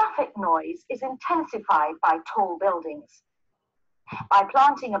that traffic noise is intensified by tall buildings. By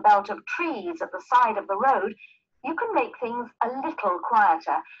planting a belt of trees at the side of the road, you can make things a little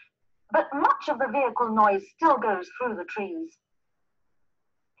quieter, but much of the vehicle noise still goes through the trees.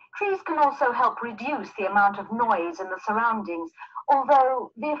 Trees can also help reduce the amount of noise in the surroundings,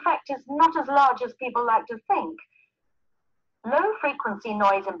 although the effect is not as large as people like to think. Low frequency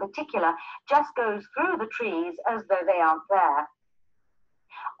noise in particular just goes through the trees as though they aren't there.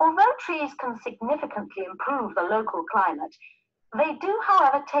 Although trees can significantly improve the local climate, they do,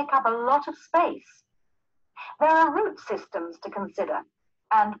 however, take up a lot of space. There are root systems to consider,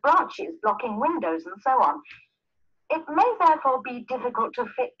 and branches blocking windows and so on. It may therefore be difficult to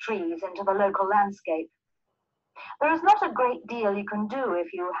fit trees into the local landscape. There is not a great deal you can do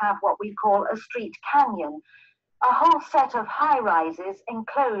if you have what we call a street canyon, a whole set of high-rises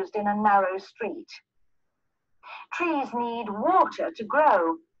enclosed in a narrow street. Trees need water to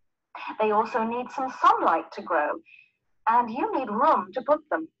grow. They also need some sunlight to grow, and you need room to put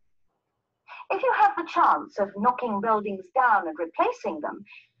them. If you have the chance of knocking buildings down and replacing them,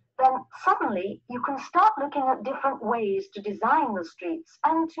 then suddenly you can start looking at different ways to design the streets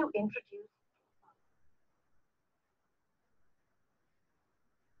and to introduce.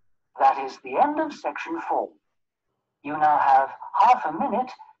 That is the end of section 4. You now have half a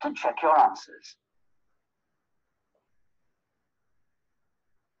minute to check your answers.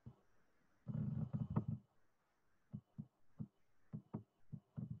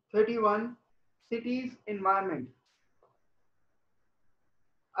 (31) Cities, environment.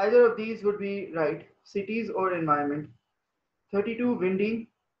 Either of these would be right, cities or environment. 32, windy.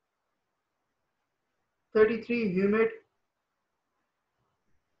 33, humid.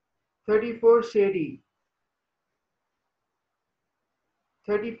 34, shady.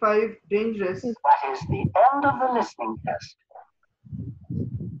 35, dangerous. That is the end of the listening test.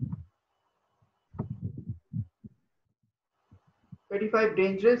 35,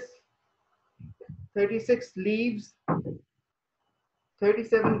 dangerous. 36, leaves.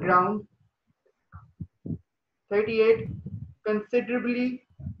 37, ground. 38, considerably,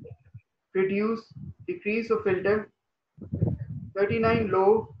 reduce, decrease or filter. 39,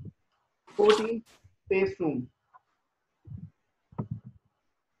 low. 40, space room.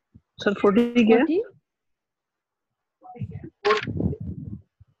 Sir 40 क्या है? 40,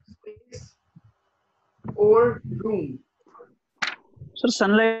 space or room. Sir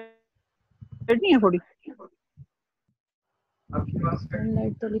sunlight नहीं है 40? आपके पास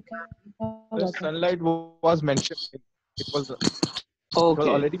sunlight तो लिखा The sunlight was mentioned. It was Okay.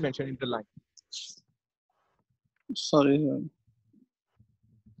 already mentioned in the line. Sorry.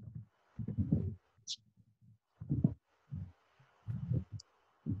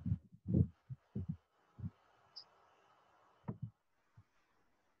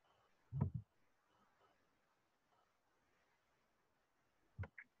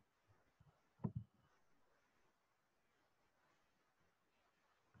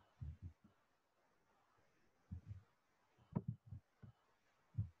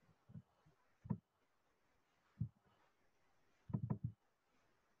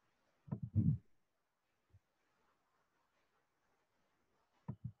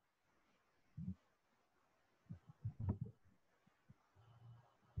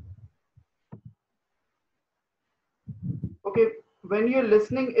 Okay, when your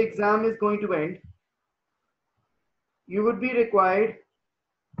listening exam is going to end, you would be required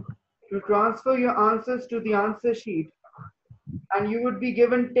to transfer your answers to the answer sheet, and you would be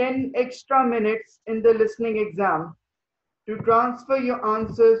given 10 extra minutes in the listening exam to transfer your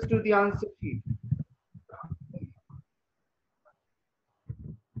answers to the answer sheet.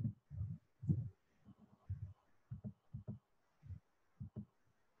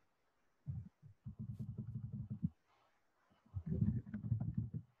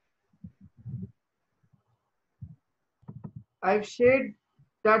 I've shared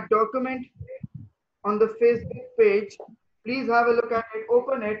that document on the Facebook page. Please have a look at it,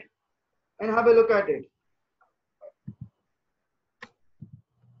 open it, and have a look at it.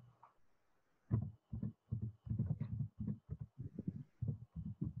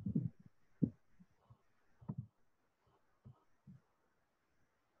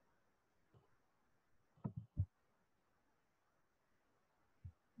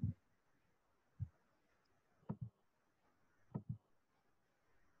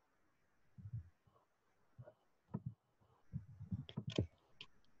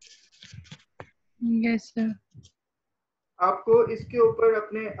 Yes, sir. आपको इसके ऊपर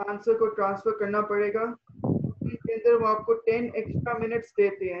अपने answer को transfer करना पड़ेगा। Meeting के अंदर वो आपको 10 एक्स्ट्रा मिनट्स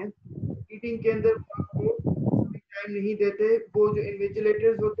देते हैं। मीटिंग के अंदर वो आपको टाइम नहीं देते। वो जो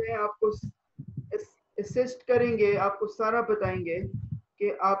इन्विजिलेटर्स होते हैं आपको असिस्ट करेंगे, आपको सारा बताएंगे कि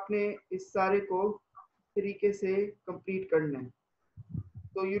आपने इस सारे को तरीके से कंप्लीट करना है।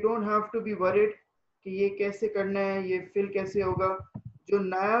 तो you don't have to be worried कि ये कैसे करना है, ये फिल कैसे होगा। जो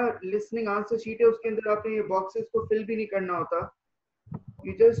नया लिसनिंग आंसर शीट है उसके अंदर आपने ये बॉक्सेस को फिल भी नहीं करना होता।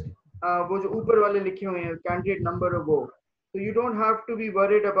 you just वो जो ऊपर वाले लिखे हुए हैं कैंडिडेट नंबर और वो, so you don't have to be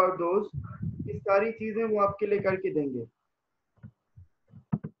worried about those. ये सारी चीजें वो आपके लिए करके देंगे.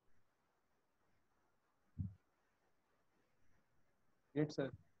 Great, sir.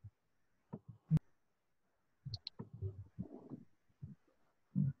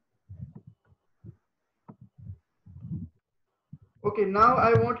 Okay, now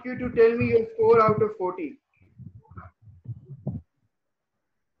I want you to tell me your score out of 40.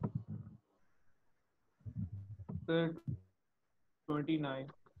 Sir, 29.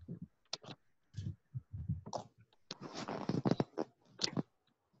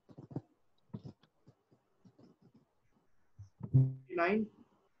 Nine.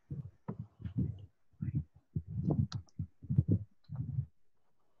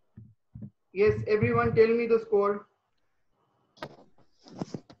 Yes, everyone tell me the score.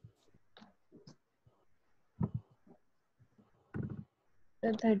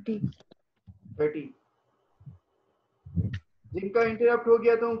 Sir, 30. 30. जिनका interrupt हो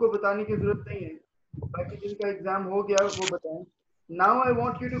गया तो उनको बताने की जरूरत नहीं है, बाकी जिनका एग्जाम हो गया वो बताएं. Now I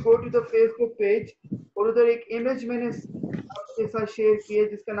want you to go to the Facebook page और उधर एक इमेज मैंने आपके साथ शेयर की है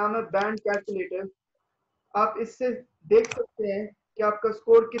जिसका नाम है बैंड कैलकुलेटर. आप इससे देख सकते हैं कि आपका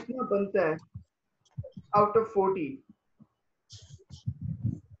स्कोर कितना बनता है आउट ऑफ 40.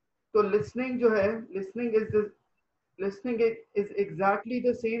 तो लिसनिंग जो है, listening is exactly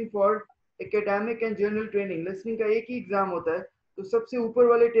the same for academic and general training. listening का एक ही एग्जाम होता है. तो सबसे ऊपर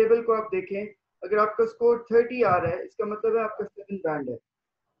वाले टेबल को आप देखें, अगर आपका स्कोर 30 आ रहा है इसका मतलब है आपका 7 बैंड है.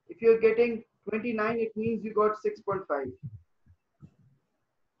 If you are getting 29 it means you got 6.5.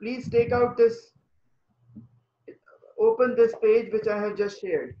 Please take out this, open this page which I have just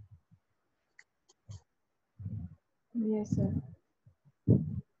shared. Yes, sir.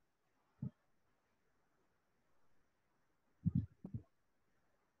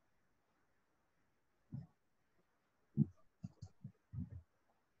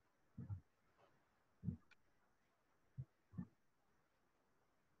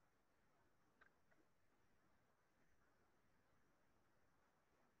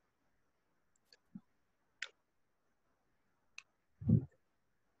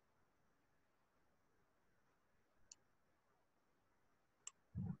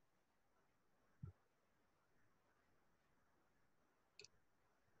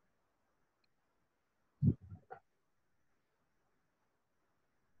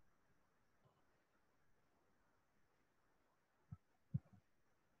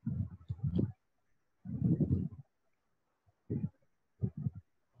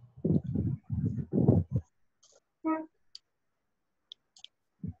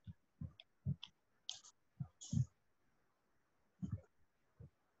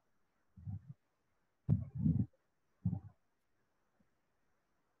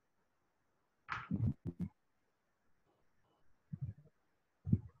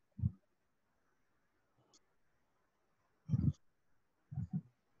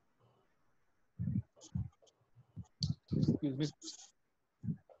 Excuse me.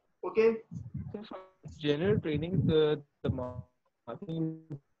 Okay. Sir, for general training, the marking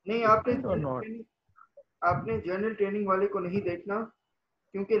नहीं, or not? आपने general training वाले को नहीं देखना,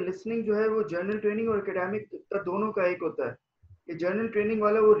 क्योंकि listening जो है वो जनरल ट्रेनिंग और एकेडमिक का दोनों का एक होता है. ये जनरल ट्रेनिंग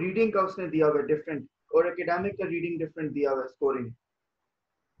वाला वो रीडिंग का उसने दिया हुआ है डिफरेंट, और एकेडमिक का रीडिंग डिफरेंट दिया हुआ है scoring.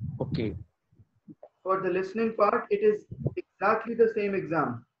 Okay. For the listening part it is exactly the same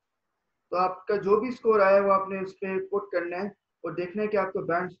exam. तो आपका जो भी स्कोर आया वो आपने उस पे पुट करना है और देखना है कि आपका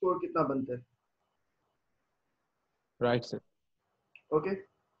बैंड स्कोर कितना बनता है. Right, sir. Okay.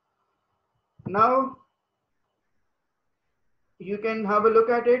 Now you can have a look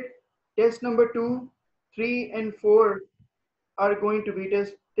at it. Test number 2, 3 and 4 are going to be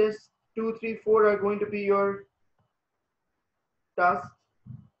test 2, 3, 4 are going to be your tasks.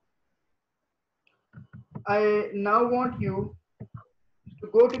 I now want you to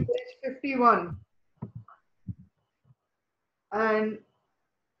go to page 51 and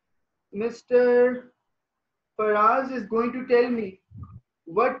Mr. Faraz is going to tell me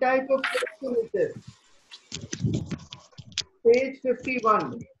what type of question is this. Page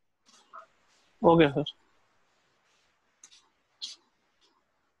 51. Okay, sir.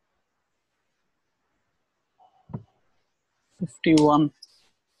 $51.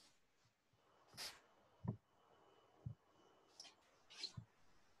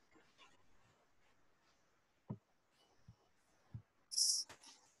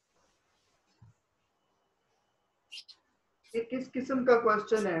 ये किस किस्म का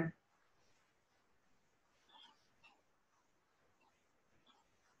question है?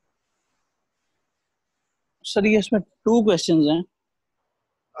 Sir ये इसमें 2 questions हैं.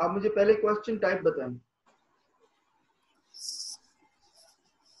 आप मुझे पहले क्वेश्चन टाइप बताएं.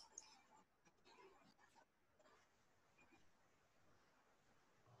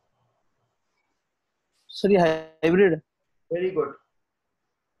 सर ये hybrid. Very good.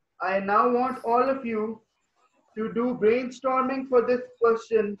 I now want all of you to do brainstorming for this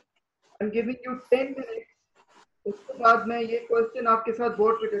question. I'm giving you 10 minutes. उसके बाद मैं ये क्वेश्चन आपके साथ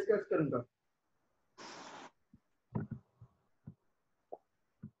बोर्ड पे डिस्कस करूंगा.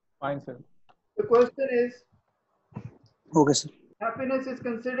 Fine, sir. The question is, okay sir. happiness is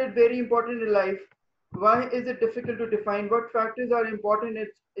considered very important in life. Why is it difficult to define? What factors are important in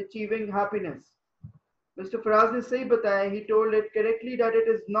achieving happiness? Mr. Faraz ने सही बताया. He told it correctly that it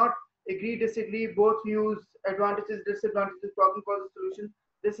is not agree, disagree, both views, advantages, disadvantages, problem, cause, solution.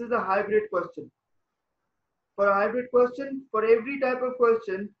 This is a hybrid question. For a hybrid question, for every type of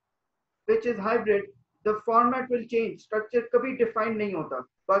question which is hybrid, the format will change. Structure कभी defined नहीं होता.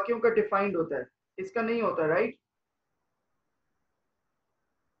 बाकियों का defined होता है. इसका नहीं होता, right?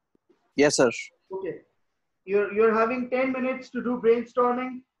 Yes, sir. Okay. You're having 10 minutes to do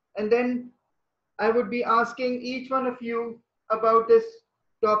brainstorming, and then I would be asking each one of you about this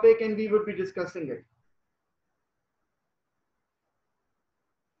topic, and we would be discussing it.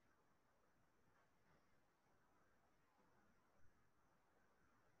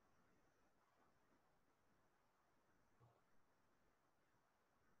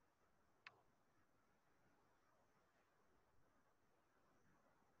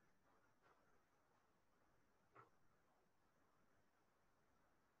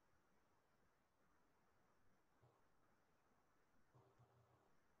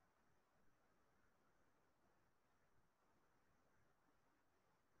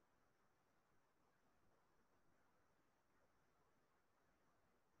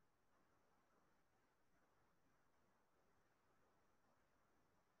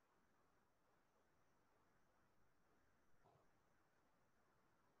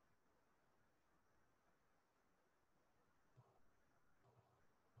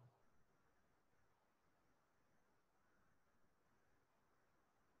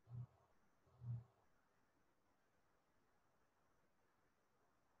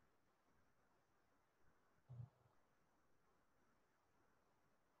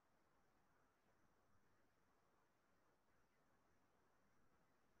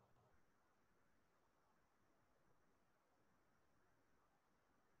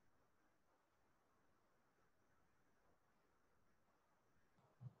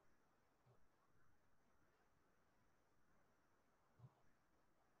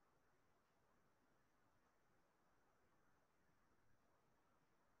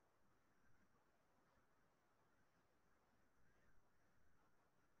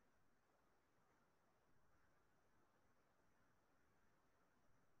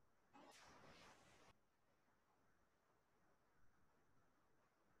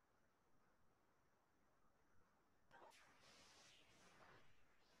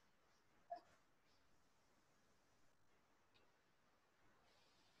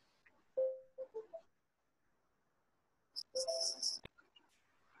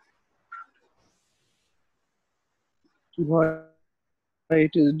 Why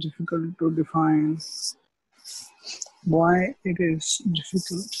it is difficult to define. Why it is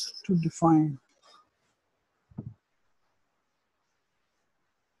difficult to define.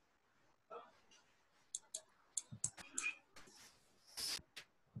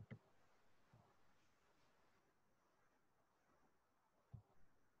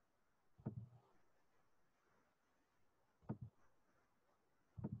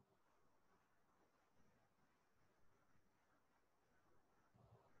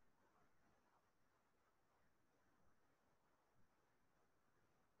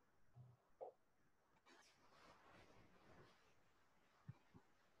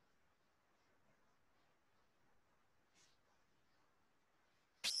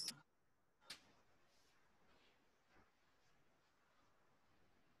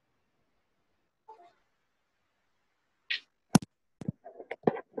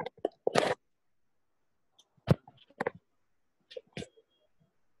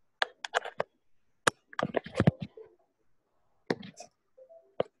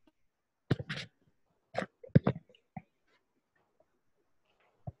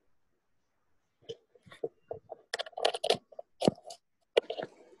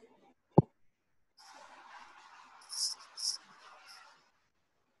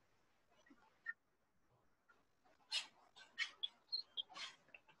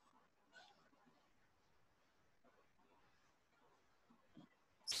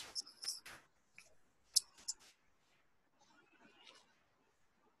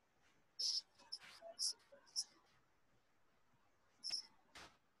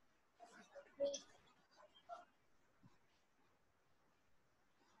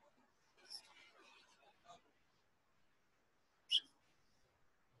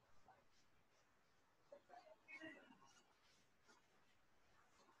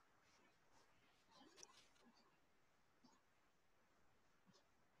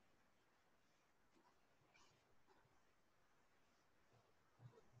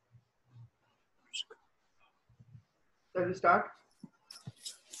 Shall we start?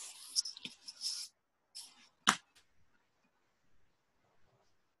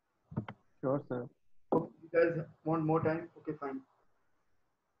 Sure, sir. Oh, you guys want more time? Okay, fine.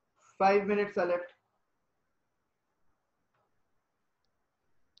 5 minutes are left.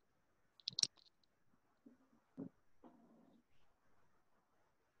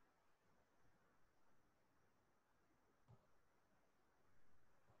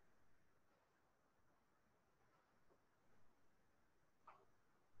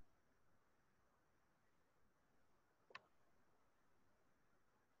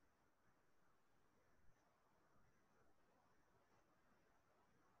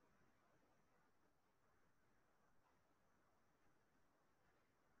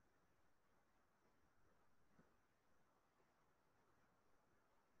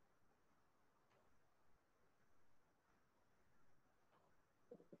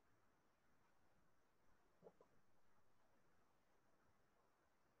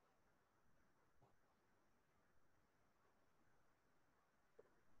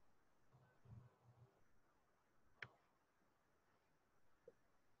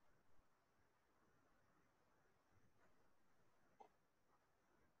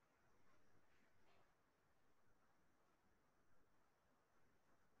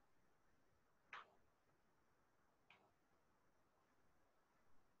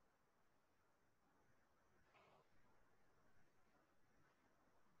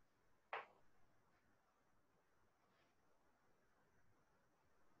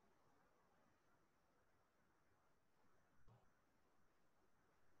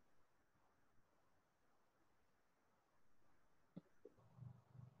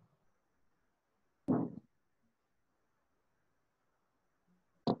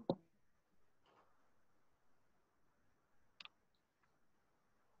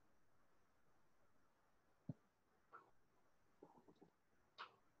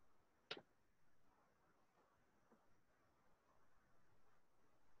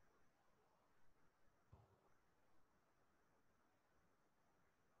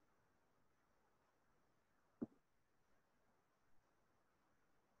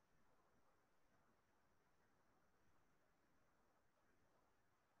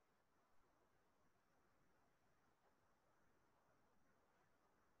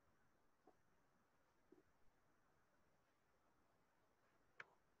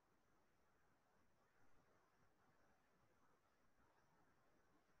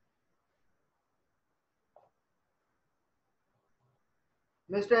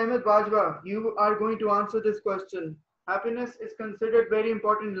 Mr. Ahmed Bajwa, you are going to answer this question. Happiness is considered very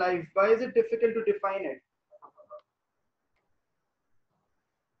important in life. Why is it difficult to define it?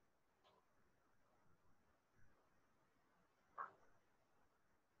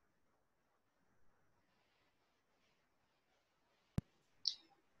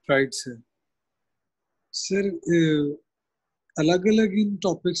 Right sir sir अलग अलग इन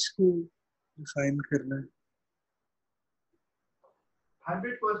topics को define करना है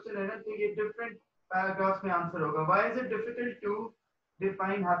 100% है ना, तो ये different paragraphs में आंसर होगा. Why is it difficult to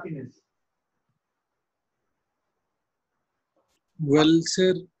define happiness? Well,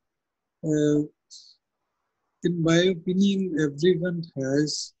 sir, in my opinion, everyone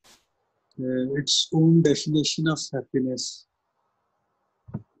has its own definition of happiness.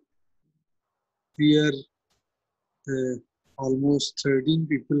 We are almost 13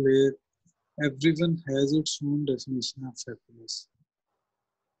 people here. Everyone has its own definition of happiness.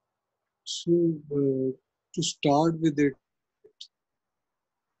 So, to start with it,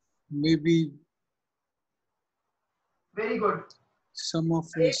 maybe Very good. some of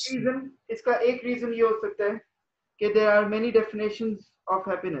एक us. reason, इसका एक reason ये हो सकता है कि there are many definitions of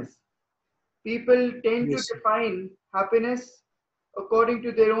happiness. People tend Yes, to define happiness according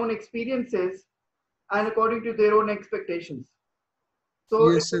to their own experiences and according to their own expectations. So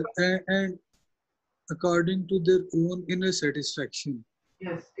yes, sir, and according to their own inner satisfaction.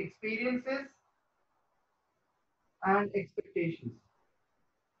 yes, experiences and expectations.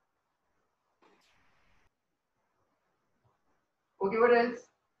 Okay, what else?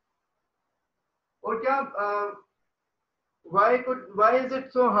 और क्या? Why is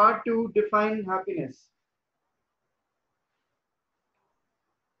it so hard to define happiness?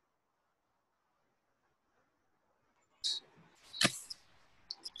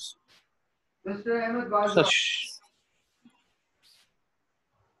 Mr. Ahmed Bajwa.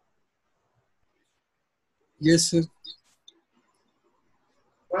 Yes, sir.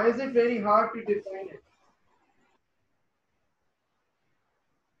 Why is it very hard to define it?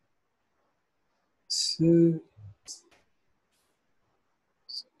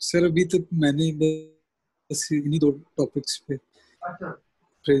 Sir अभी तक मैंने बस इन्हीं 2 topics पे अच्छा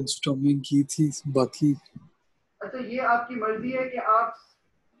brainstorming की थी, बाकी अच्छा, ये आपकी मर्जी है कि आप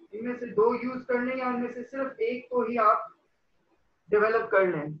इनमें से 2 यूज कर लें या इनमें से सिर्फ एक को ही आप डेवलप कर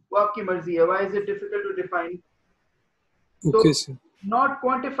लें, वो आपकी मर्जी है. Why is it difficult to define? Okay sir. Not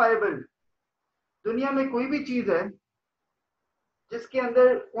quantifiable. दुनिया में कोई भी चीज है जिसके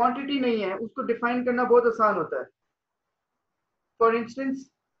अंदर क्वांटिटी नहीं है, उसको डिफाइन करना बहुत आसान होता है. फॉर इंस्टेंस,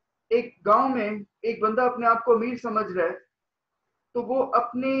 एक गांव में एक बंदा अपने आप को अमीर समझ रहा है, तो वो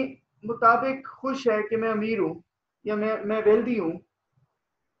अपने मुताबिक खुश है कि मैं अमीर हूं या मैं वेल्दी हूं,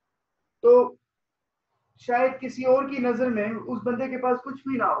 तो शायद किसी और की नजर में उस बंदे के पास कुछ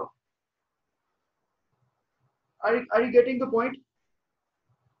भी ना हो. Are you getting the point?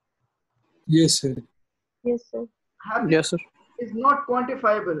 Yes sir. Yes sir. Yes sir. Is not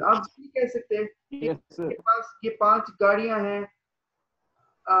quantifiable. आप नहीं कह सकते Yes, sir. इसके पास ये 5 गाड़ियां हैं,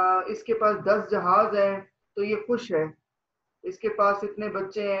 इसके पास 10 जहाज हैं तो ये खुश है, इसके पास इतने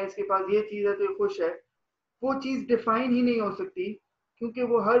बच्चे हैं, इसके पास ये चीज है तो ये खुश है. वो चीज डिफाइन ही नहीं हो सकती, क्योंकि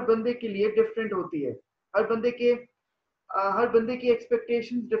वो हर बंदे के लिए डिफरेंट होती है. हर बंदे की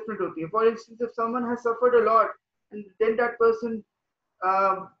एक्सपेक्टेशंस डिफरेंट होती है. For instance, if someone has suffered a lot and then that person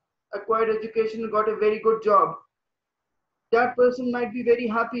acquired education and got a very good job, that person might be very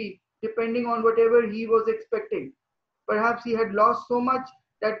happy depending on whatever he was expecting. Perhaps he had lost so much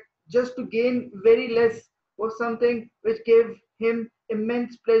that just to gain very less was something which gave him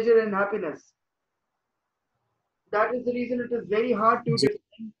immense pleasure and happiness. That is the reason it is very hard to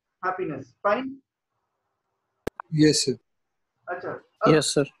define happiness. Fine? Yes sir. Acha.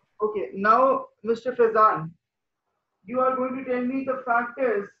 Yes sir. Okay, now Mr. Fazan, you are going to tell me the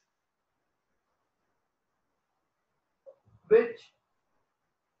factors which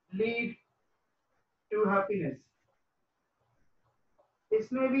lead to happiness.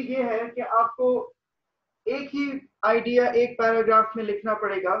 इसमें भी ये है कि आपको एक ही idea एक paragraph में लिखना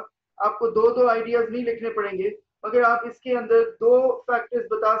पड़ेगा. आपको 2 आइडियाज नहीं लिखने पड़ेंगे, मगर आप इसके अंदर 2 फैक्टर्स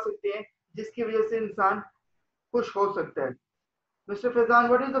बता सकते हैं जिसकी वजह से इंसान खुश हो सकता है. Mister Faizan,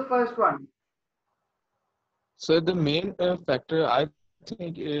 what is the first one? So the main factor I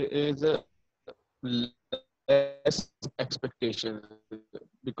think is less expectation,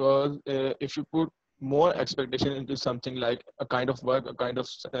 because if you put more expectation into something like a kind of work, a kind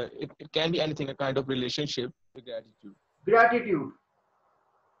of it can be anything, a kind of relationship, gratitude. Gratitude.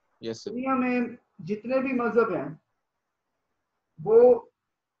 Yes, sir. दुनिया में जितने भी मजहब हैं, वो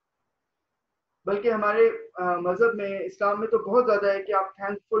बल्कि हमारे मजहब में, इस्लाम में तो बहुत ज्यादा है कि आप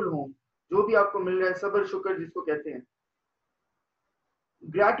थैंकफुल हों जो भी आपको मिल रहा है, सबर शुक्र जिसको कहते हैं.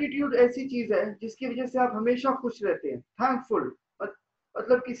 ग्रैटिट्यूड ऐसी चीज है जिसकी वजह से आप हमेशा खुश रहते हैं. थैंकफुल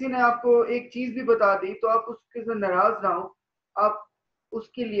मतलब किसी ने आपको एक चीज भी बता दी तो आप उसके से नाराज ना हो, आप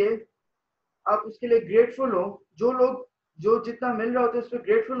उसके लिए ग्रेटफुल हो. जो लोग जो जितना मिल रहा होता है उस पर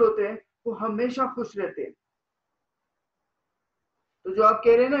ग्रेटफुल होते हैं, वो हमेशा खुश रहते हैं. तो जो आप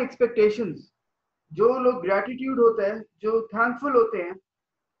कह रहे हैं ना एक्सपेक्टेशंस, जो लोग ग्रैटिट्यूड होता है, जो थैंकफुल होते हैं,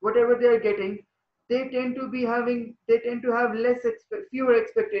 whatever they are getting, they tend to have fewer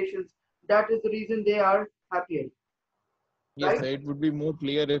expectations. That is the reason they are happier. Yes, Right? sir, it would be more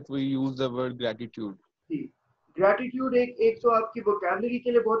clear if we use the word gratitude. Gratitude एक तो आपकी vocabulary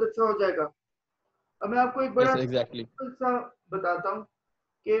के लिए बहुत अच्छा हो जाएगा. अब मैं आपको एक बड़ा Yes, exactly. सा बताता हूँ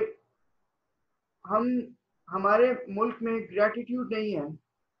कि हमारे मुल्क में ग्रैटिट्यूड नहीं है.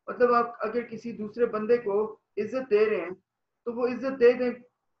 मतलब आप अगर किसी दूसरे बंदे को इज्जत दे रहे हैं तो वो इज्जत दे दें,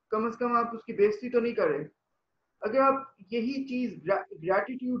 कम से कम आप उसकी बेइज्जती तो नहीं कर रहे. अगर आप यही चीज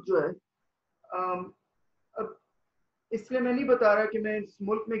ग्रैटिट्यूड जो है, अब इसलिए मैं नहीं बता रहा कि मैं इस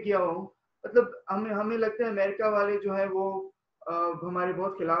मुल्क में गया हूँ. मतलब हमें लगता है अमेरिका वाले जो है वो हमारे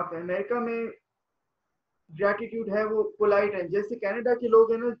बहुत खिलाफ है. अमेरिका में ग्रैटिट्यूड है वो पोलाइट है. जैसे कनाडा के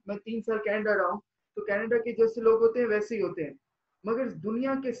लोग हैं ना, मैं 3 साल कनाडा रहा हूँ, तो कनाडा के जैसे लोग होते हैं वैसे ही होते हैं. मगर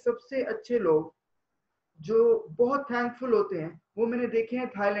दुनिया के सबसे अच्छे लोग जो बहुत थैंकफुल होते हैं वो मैंने देखे हैं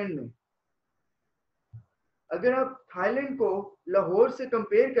थाईलैंड में. अगर आप थाईलैंड को लाहौर से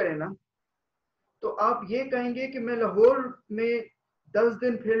कंपेयर करें ना, तो आप ये कहेंगे कि मैं लाहौर में 10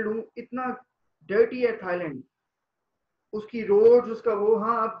 दिन फिर लूं, इतना डर्टी है थाईलैंड. उसकी रोड, उसका वो,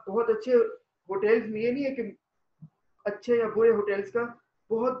 हाँ आप बहुत अच्छे होटल्स में, ये नहीं है कि अच्छे या बुरे होटल्स का,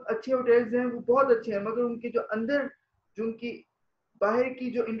 बहुत अच्छे होटल्स हैं, वो बहुत अच्छे हैं, मगर उनके जो अंदर, जो उनकी बाहर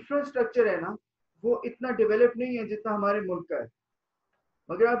की जो इंफ्रास्ट्रक्चर है ना, वो इतना डेवलप नहीं है जितना हमारे मुल्क का है.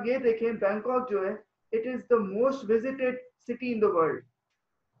 मगर आप ये देखें, बैंकॉक जो है, it is the most visited city in the world.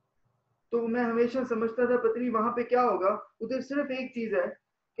 तो मैं हमेशा समझता था पता नहीं वहां पे क्या होगा. उधर सिर्फ एक चीज है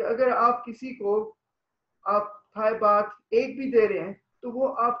कि अगर आप किसी को आप थाई बात एक भी दे रहे हैं तो वो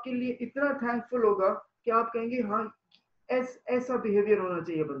आपके लिए इतना थैंकफुल होगा कि आप कहेंगे हाँ ऐसा बिहेवियर होना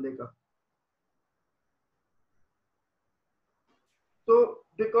चाहिए बंदे का. So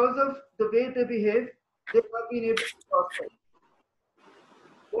because of the way they behave, they have been able to prosper.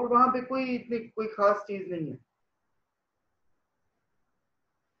 और वहां पे कोई खास चीज नहीं है.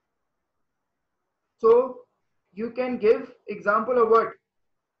 So you can give example of what?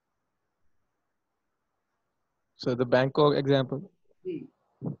 So the Bangkok example. जी,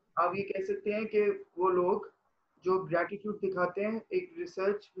 आप ये कह सकते हैं कि वो लोग जो ग्रेटिट्यूड दिखाते हैं, एक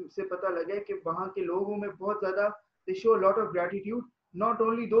रिसर्च से पता लगा है कि वहाँ के लोगों में बहुत ज्यादा they show a lot of gratitude. Not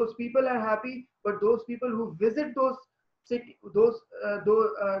only those people are happy, but those people who visit those city,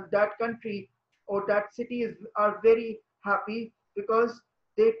 that country or that city are very happy because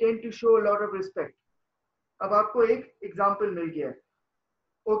they tend to show a lot of respect. अब आपको एक example मिल गया.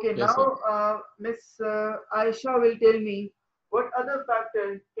 Okay, Yes, now Miss Aisha will tell me what other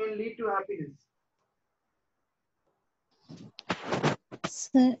factor can lead to happiness.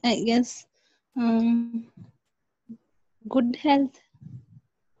 Sir, I guess good health.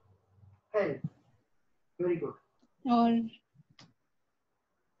 Health, very good. Or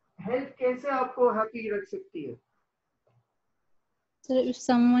Health कैसे आपको happy रख सकती है? sir, if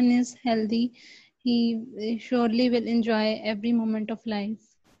someone is healthy, he surely will enjoy every moment of life.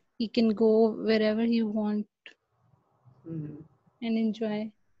 He can go wherever he want and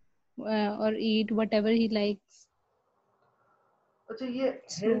enjoy or eat whatever he likes. अच्छा, ये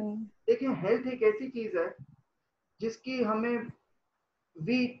health, देखिए health एक ऐसी चीज है जिसकी हमें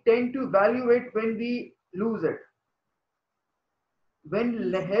we tend to value it when we lose it.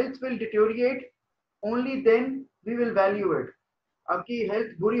 When health will deteriorate, only then we will value it. आपकी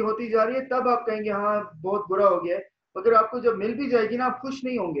हेल्थ बुरी होती जा रही है तब आप कहेंगे हाँ बहुत बुरा हो गया है. अगर आपको जब मिल भी जाएगी ना, आप खुश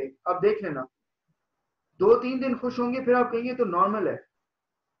नहीं होंगे. आप देख लेना, 2-3 दिन खुश होंगे, फिर आप कहेंगे तो नॉर्मल है.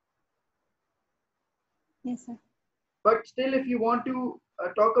 Yes, sir. But still, if you want to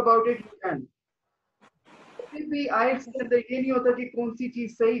talk about it, you can. फिर भी आइट्स के अंदर ये नहीं होता कि कौन सी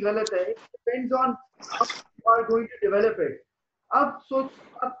चीज सही गलत है. It depends on how you are going to develop it. अब सोच,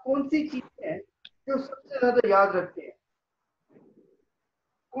 अब कौन सी चीजें हैं जो सबसे ज्यादा याद रखते हैं?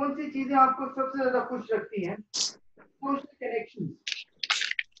 कौन सी चीजें आपको सबसे ज्यादा खुश रखती हैं? Social connections.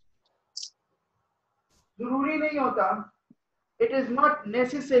 जरूरी नहीं होता, इट इज नॉट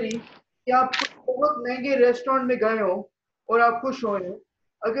नेसेसरी कि आप बहुत महंगे रेस्टोरेंट में गए हो और आप खुश हो.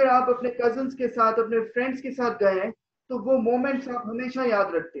 अगर आप अपने कजिन्स के साथ, अपने फ्रेंड्स के साथ गए हैं, तो वो मोमेंट्स आप हमेशा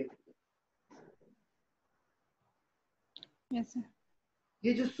याद रखते हैं. Yes, sir.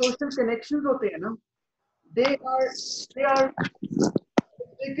 ये जो सोशल कनेक्शंस होते हैं ना, they are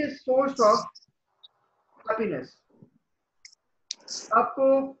biggest source of happiness. आपको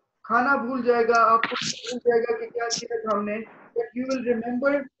खाना भूल जाएगा, आपको भूल जाएगा कि क्या किया था हमने, but you will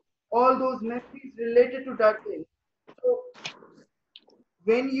remember all those memories related to that thing. So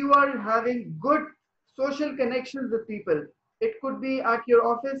when you are having good social connections with people, it could be at your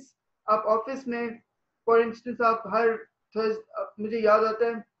office. आप ऑफिस में, for instance, आप हर मुझे याद आता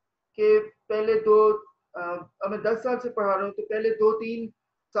है कि पहले मैं 10 साल से पढ़ा रहा हूँ, तो पहले 2-3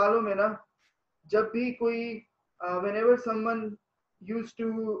 सालों में ना, जब भी कोई whenever someone used to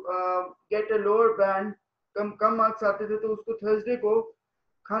get a lower band, come marks आते थे, तो उसको थर्सडे को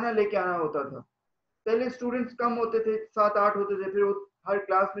खाना लेके आना होता था. पहले स्टूडेंट्स कम होते थे, 7-8 होते थे, फिर वो हर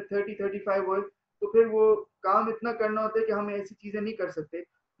क्लास में 30-35 हुए, तो फिर वो काम इतना करना होता है कि हम ऐसी चीजें नहीं कर सकते.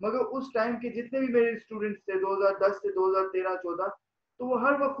 मगर उस टाइम के जितने भी मेरे स्टूडेंट्स थे 2010 से 2013-14, तो वो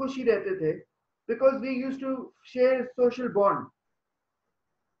हर वक्त खुश ही रहते थे, because we used to share social bond.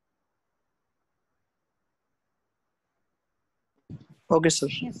 Okay, sir.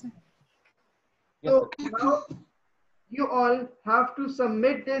 Yes, sir. So now you all have to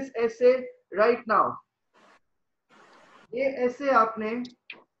submit this essay right now. ये essay आपने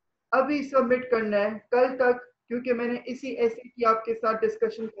अभी सबमिट करना है, कल तक, क्योंकि मैंने इसी essay की आपके साथ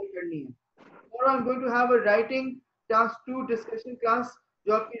डिस्कशन करनी है. Tomorrow I'm going to have a writing task 2 discussion class,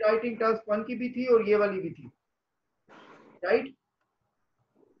 जो आपकी writing task 1 की भी थी और ये वाली भी थी, right?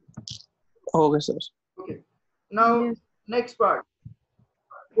 Okay, sir. Okay. Now Yes. next part.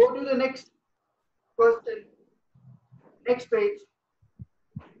 Go to the next question. Next page.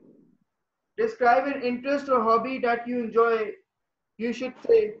 Describe an interest or hobby that you enjoy. You should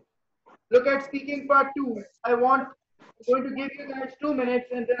say. Look at speaking part 2. I'm going to give you guys 2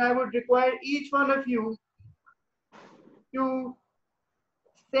 minutes, and then I would require each one of you to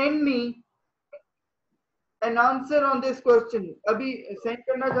send me an answer on this question. अभी send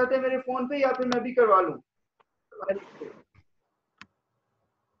करना चाहते हैं मेरे phone पे या फिर मैं अभी करवा लूं?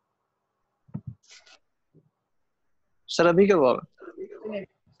 सर अभी करवाओ.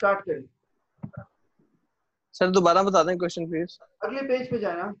 स्टार्ट करें. सर दोबारा बता दें क्वेश्चन प्लीज। अगले पेज पे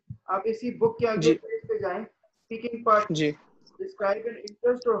जाना, आप इसी बुक के अगले पेज पे जाएं। Speaking part ji. Describe an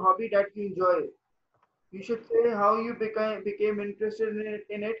interest or hobby that you enjoy. You should say how you became interested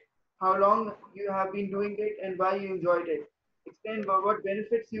in it, how long you have been doing it, and why you enjoyed it. Explain what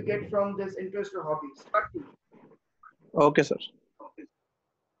benefits you get from this interest or hobby. Start. Okay, sir.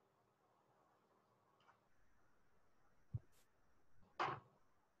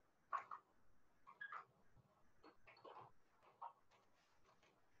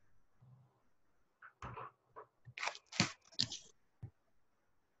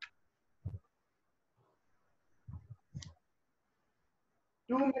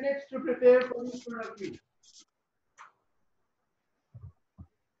 Two minutes to prepare for each one of you.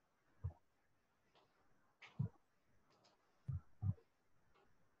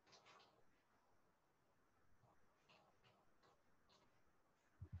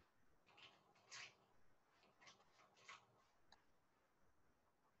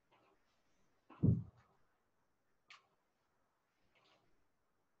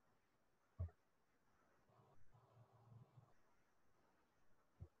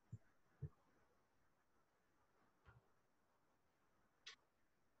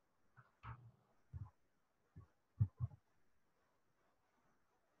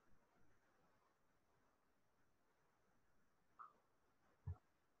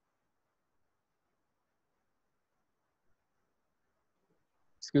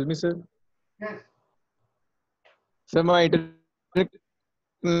 Excuse me, sir. Yes. Sir, my internet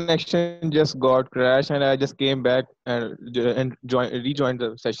connection just got crashed, and I just came back and rejoined the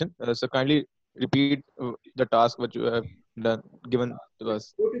session. So kindly repeat the task what you have done given to us.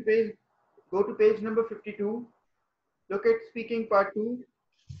 Go to page number 52. Look at speaking part 2.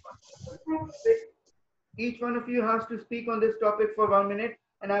 Each one of you has to speak on this topic for 1 minute,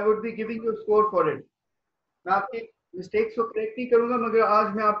 and I would be giving you a score for it. मैं आपकी mistakes को correct नहीं करूंगा, मगर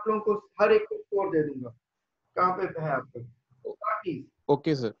आज मैं आप लोगों को हर एक को स्कोर दे दूंगा। कहाँ पे है आपको?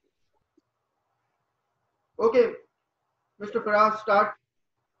 Okay, sir. Okay, Mr. Faraz, start.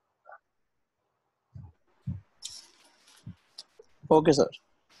 Okay, sir.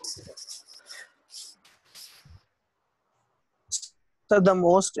 So the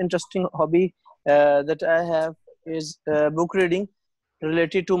most interesting hobby that I have is book reading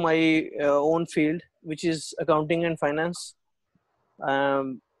related to my own field, which is accounting and finance.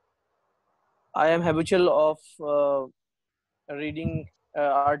 I am habitual of reading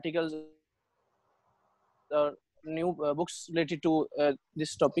articles or new books related to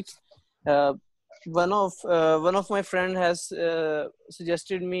this topic. One of my friend has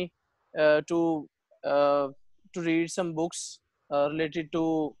suggested me to read some books related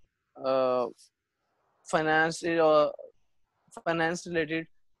to finance or finance related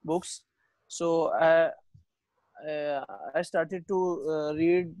books. So I started to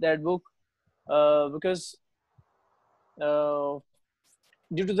read that book because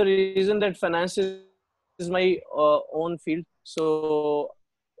due to the reason that finance is my own field. So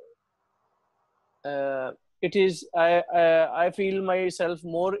it is I feel myself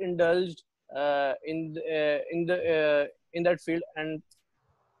more indulged in that field, and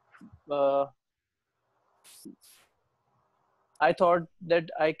I thought that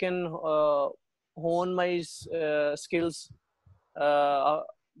I can hone my skills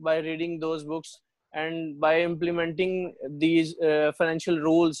by reading those books and by implementing these financial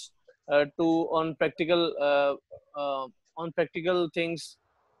rules on practical things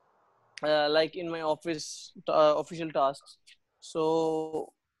like in my official tasks.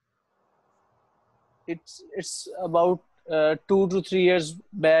 So it's about 2 to 3 years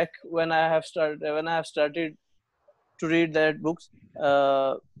back when I have started to read that books,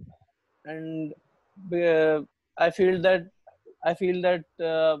 and I feel that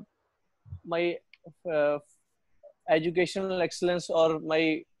my educational excellence or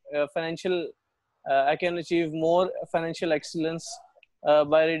my financial I can achieve more financial excellence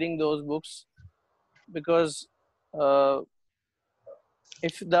by reading those books, because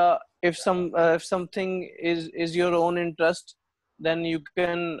if something is your own interest, then you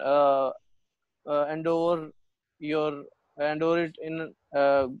can endure it in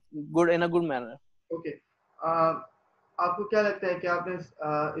a good manner. Okay. आपको क्या लगता है कि आपने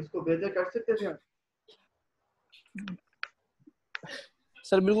इसको बेहतर कर सकते थे?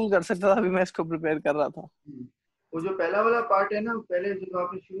 सर बिल्कुल कर सकता था, अभी मैं इसको प्रिपेयर कर रहा था। वो जो पहला वाला पार्ट है ना, पहले जब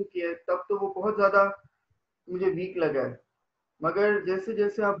आपने शुरू किया तब तो वो बहुत ज्यादा मुझे वीक लगा है, मगर जैसे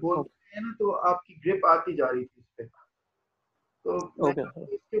जैसे आप बोलते हैं ना तो आपकी ग्रिप आती जा रही थी इस पे। तो मैं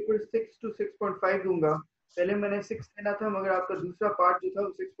इसके ऊपर 6 to 6.5 दूंगा। पहले मैंने 6 देना था, मगर आपका दूसरा पार्ट जो था वो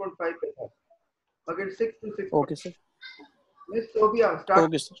 6.5 पे था। Again, 6 to 6. Okay, sir. Miss Sobia, start.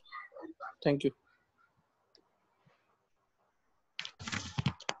 Okay, sir. Thank you.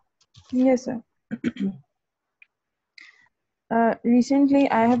 Yes, sir. Recently,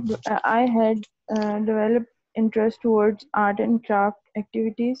 I had developed interest towards art and craft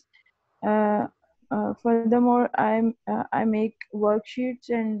activities. Furthermore, I make worksheets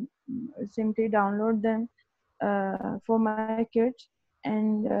and simply download them for my kids.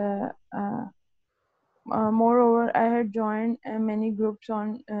 And moreover, I had joined many groups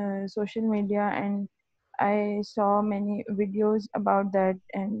on social media, and I saw many videos about that,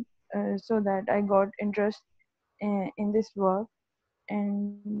 and so that I got interest in this work,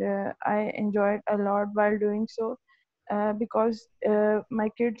 and I enjoyed a lot while doing so, because my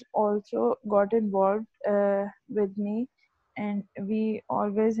kids also got involved with me, and we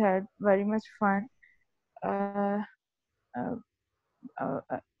always had very much fun uh, uh,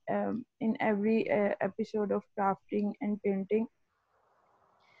 in every episode of crafting and painting.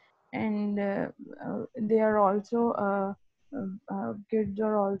 And they are also kids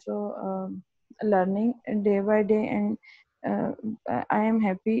are also learning day by day, and uh, I am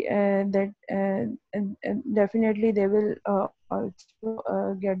happy that definitely they will also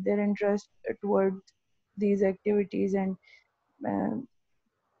get their interest towards these activities, and uh,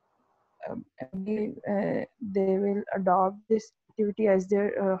 they will adopt this activity as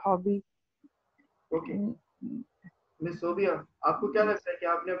their hobby. Okay. Miss Sobia, आपको क्या लगता है कि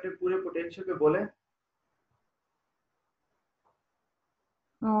आपने अपने पूरे potential पे बोले?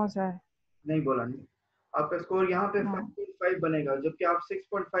 नो सर, नहीं बोला नहीं। आपका स्कोर यहाँ पे 5.5 बनेगा, जबकि आप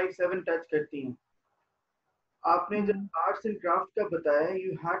 6.57 टच करती हैं। आपने जब आर्ट्स एंड क्राफ्ट का बताया,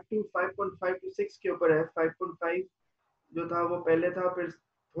 यू हैड टू 5.5 टू 6 के ऊपर है। 5.5 जो था वो पहले था, फिर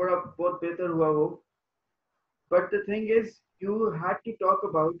थोड़ा बहुत बेहतर हुआ वो। But the thing is, you had to talk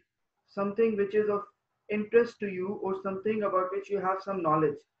about something which is of interest to you, or something about which you have some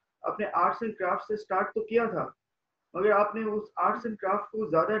knowledge. आपने आर्ट्स एंड क्राफ्ट से स्टार्ट तो किया था, मगर आपने उस आर्ट्स एंड क्राफ्ट को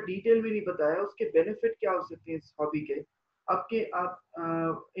ज्यादा डिटेल में नहीं बताया, उसके बेनिफिट क्या हो सकते हैं इस हॉबी के। आप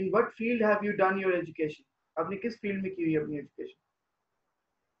in what field have you done your education? आपने किस फील्ड में की हुई अपनी एजुकेशन?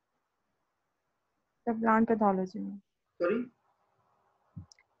 सर प्लांट पैथोलॉजी में। Sorry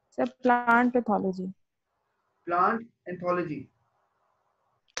sir plant pathology. Plant anthology,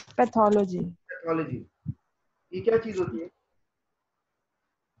 pathology. Pathology, ये क्या चीज होती है?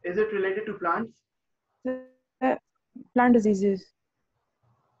 Is it related to plants? Plant diseases.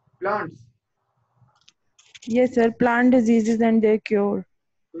 Plants? Yes, sir. Plant diseases and their cure.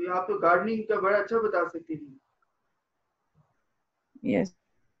 तो ये आप तो गार्डनिंग का बड़ा अच्छा बता सकती थी। Yes.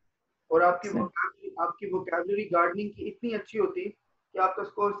 और आपकी वोकैबुलरी गार्डनिंग की इतनी अच्छी होती कि आपका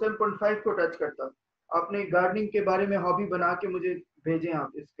स्कोर 7.5 को टच करता। आपने गार्डनिंग के बारे में हॉबी बना के मुझे भेजें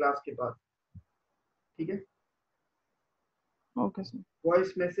आप इस क्लास के बाद, ठीक है? Okay sir.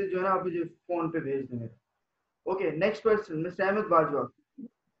 वॉइस मैसेज जो है ना, आप मुझे फोन पे भेज दें मेरा। Okay, next person, mister Ahmad Bajwa.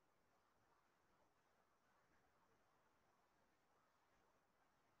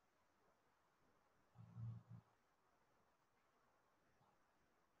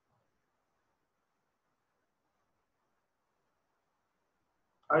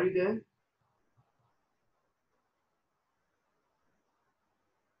 Are you there?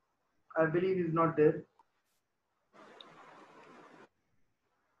 I believe he's not there.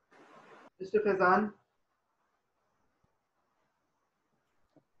 Mr. Faizan?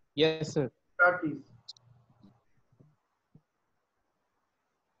 Yes, sir. Start, please.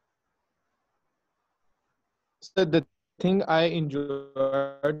 So the thing I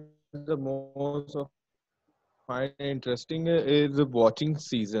enjoyed the most of find interesting is watching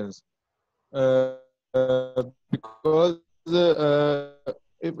seasons, because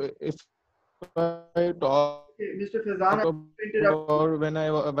if I talk Okay, Mr. Faizan, about when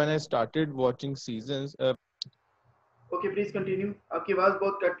I started watching seasons. Okay, please continue. आपकी आवाज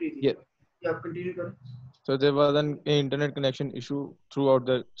बहुत cut रही थी। Yeah. Yeah, आप continue करें। So there was an internet connection issue throughout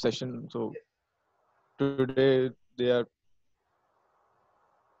the session. So today it's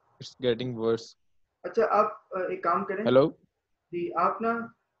getting worse. अच्छा, आप एक काम करें। Hello. जी, आप ना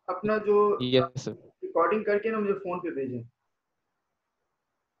अपना जो Yes, sir. रिकॉर्डिंग करके ना मुझे फोन पे भेजें।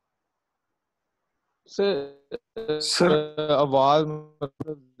 सर आवाज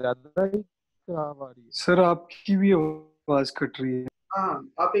मतलब ज्यादा ही खराब आ रही है। सर आपकी भी आवाज कट रही है।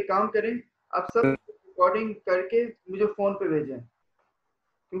 हाँ, आप एक काम करें, आप सब रिकॉर्डिंग करके मुझे फोन पे भेजें,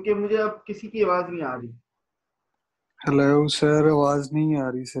 क्योंकि मुझे अब किसी की आवाज नहीं आ रही। हेलो सर, आवाज नहीं आ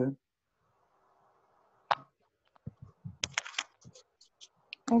रही सर।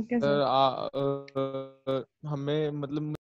 Okay sir. हमें मतलब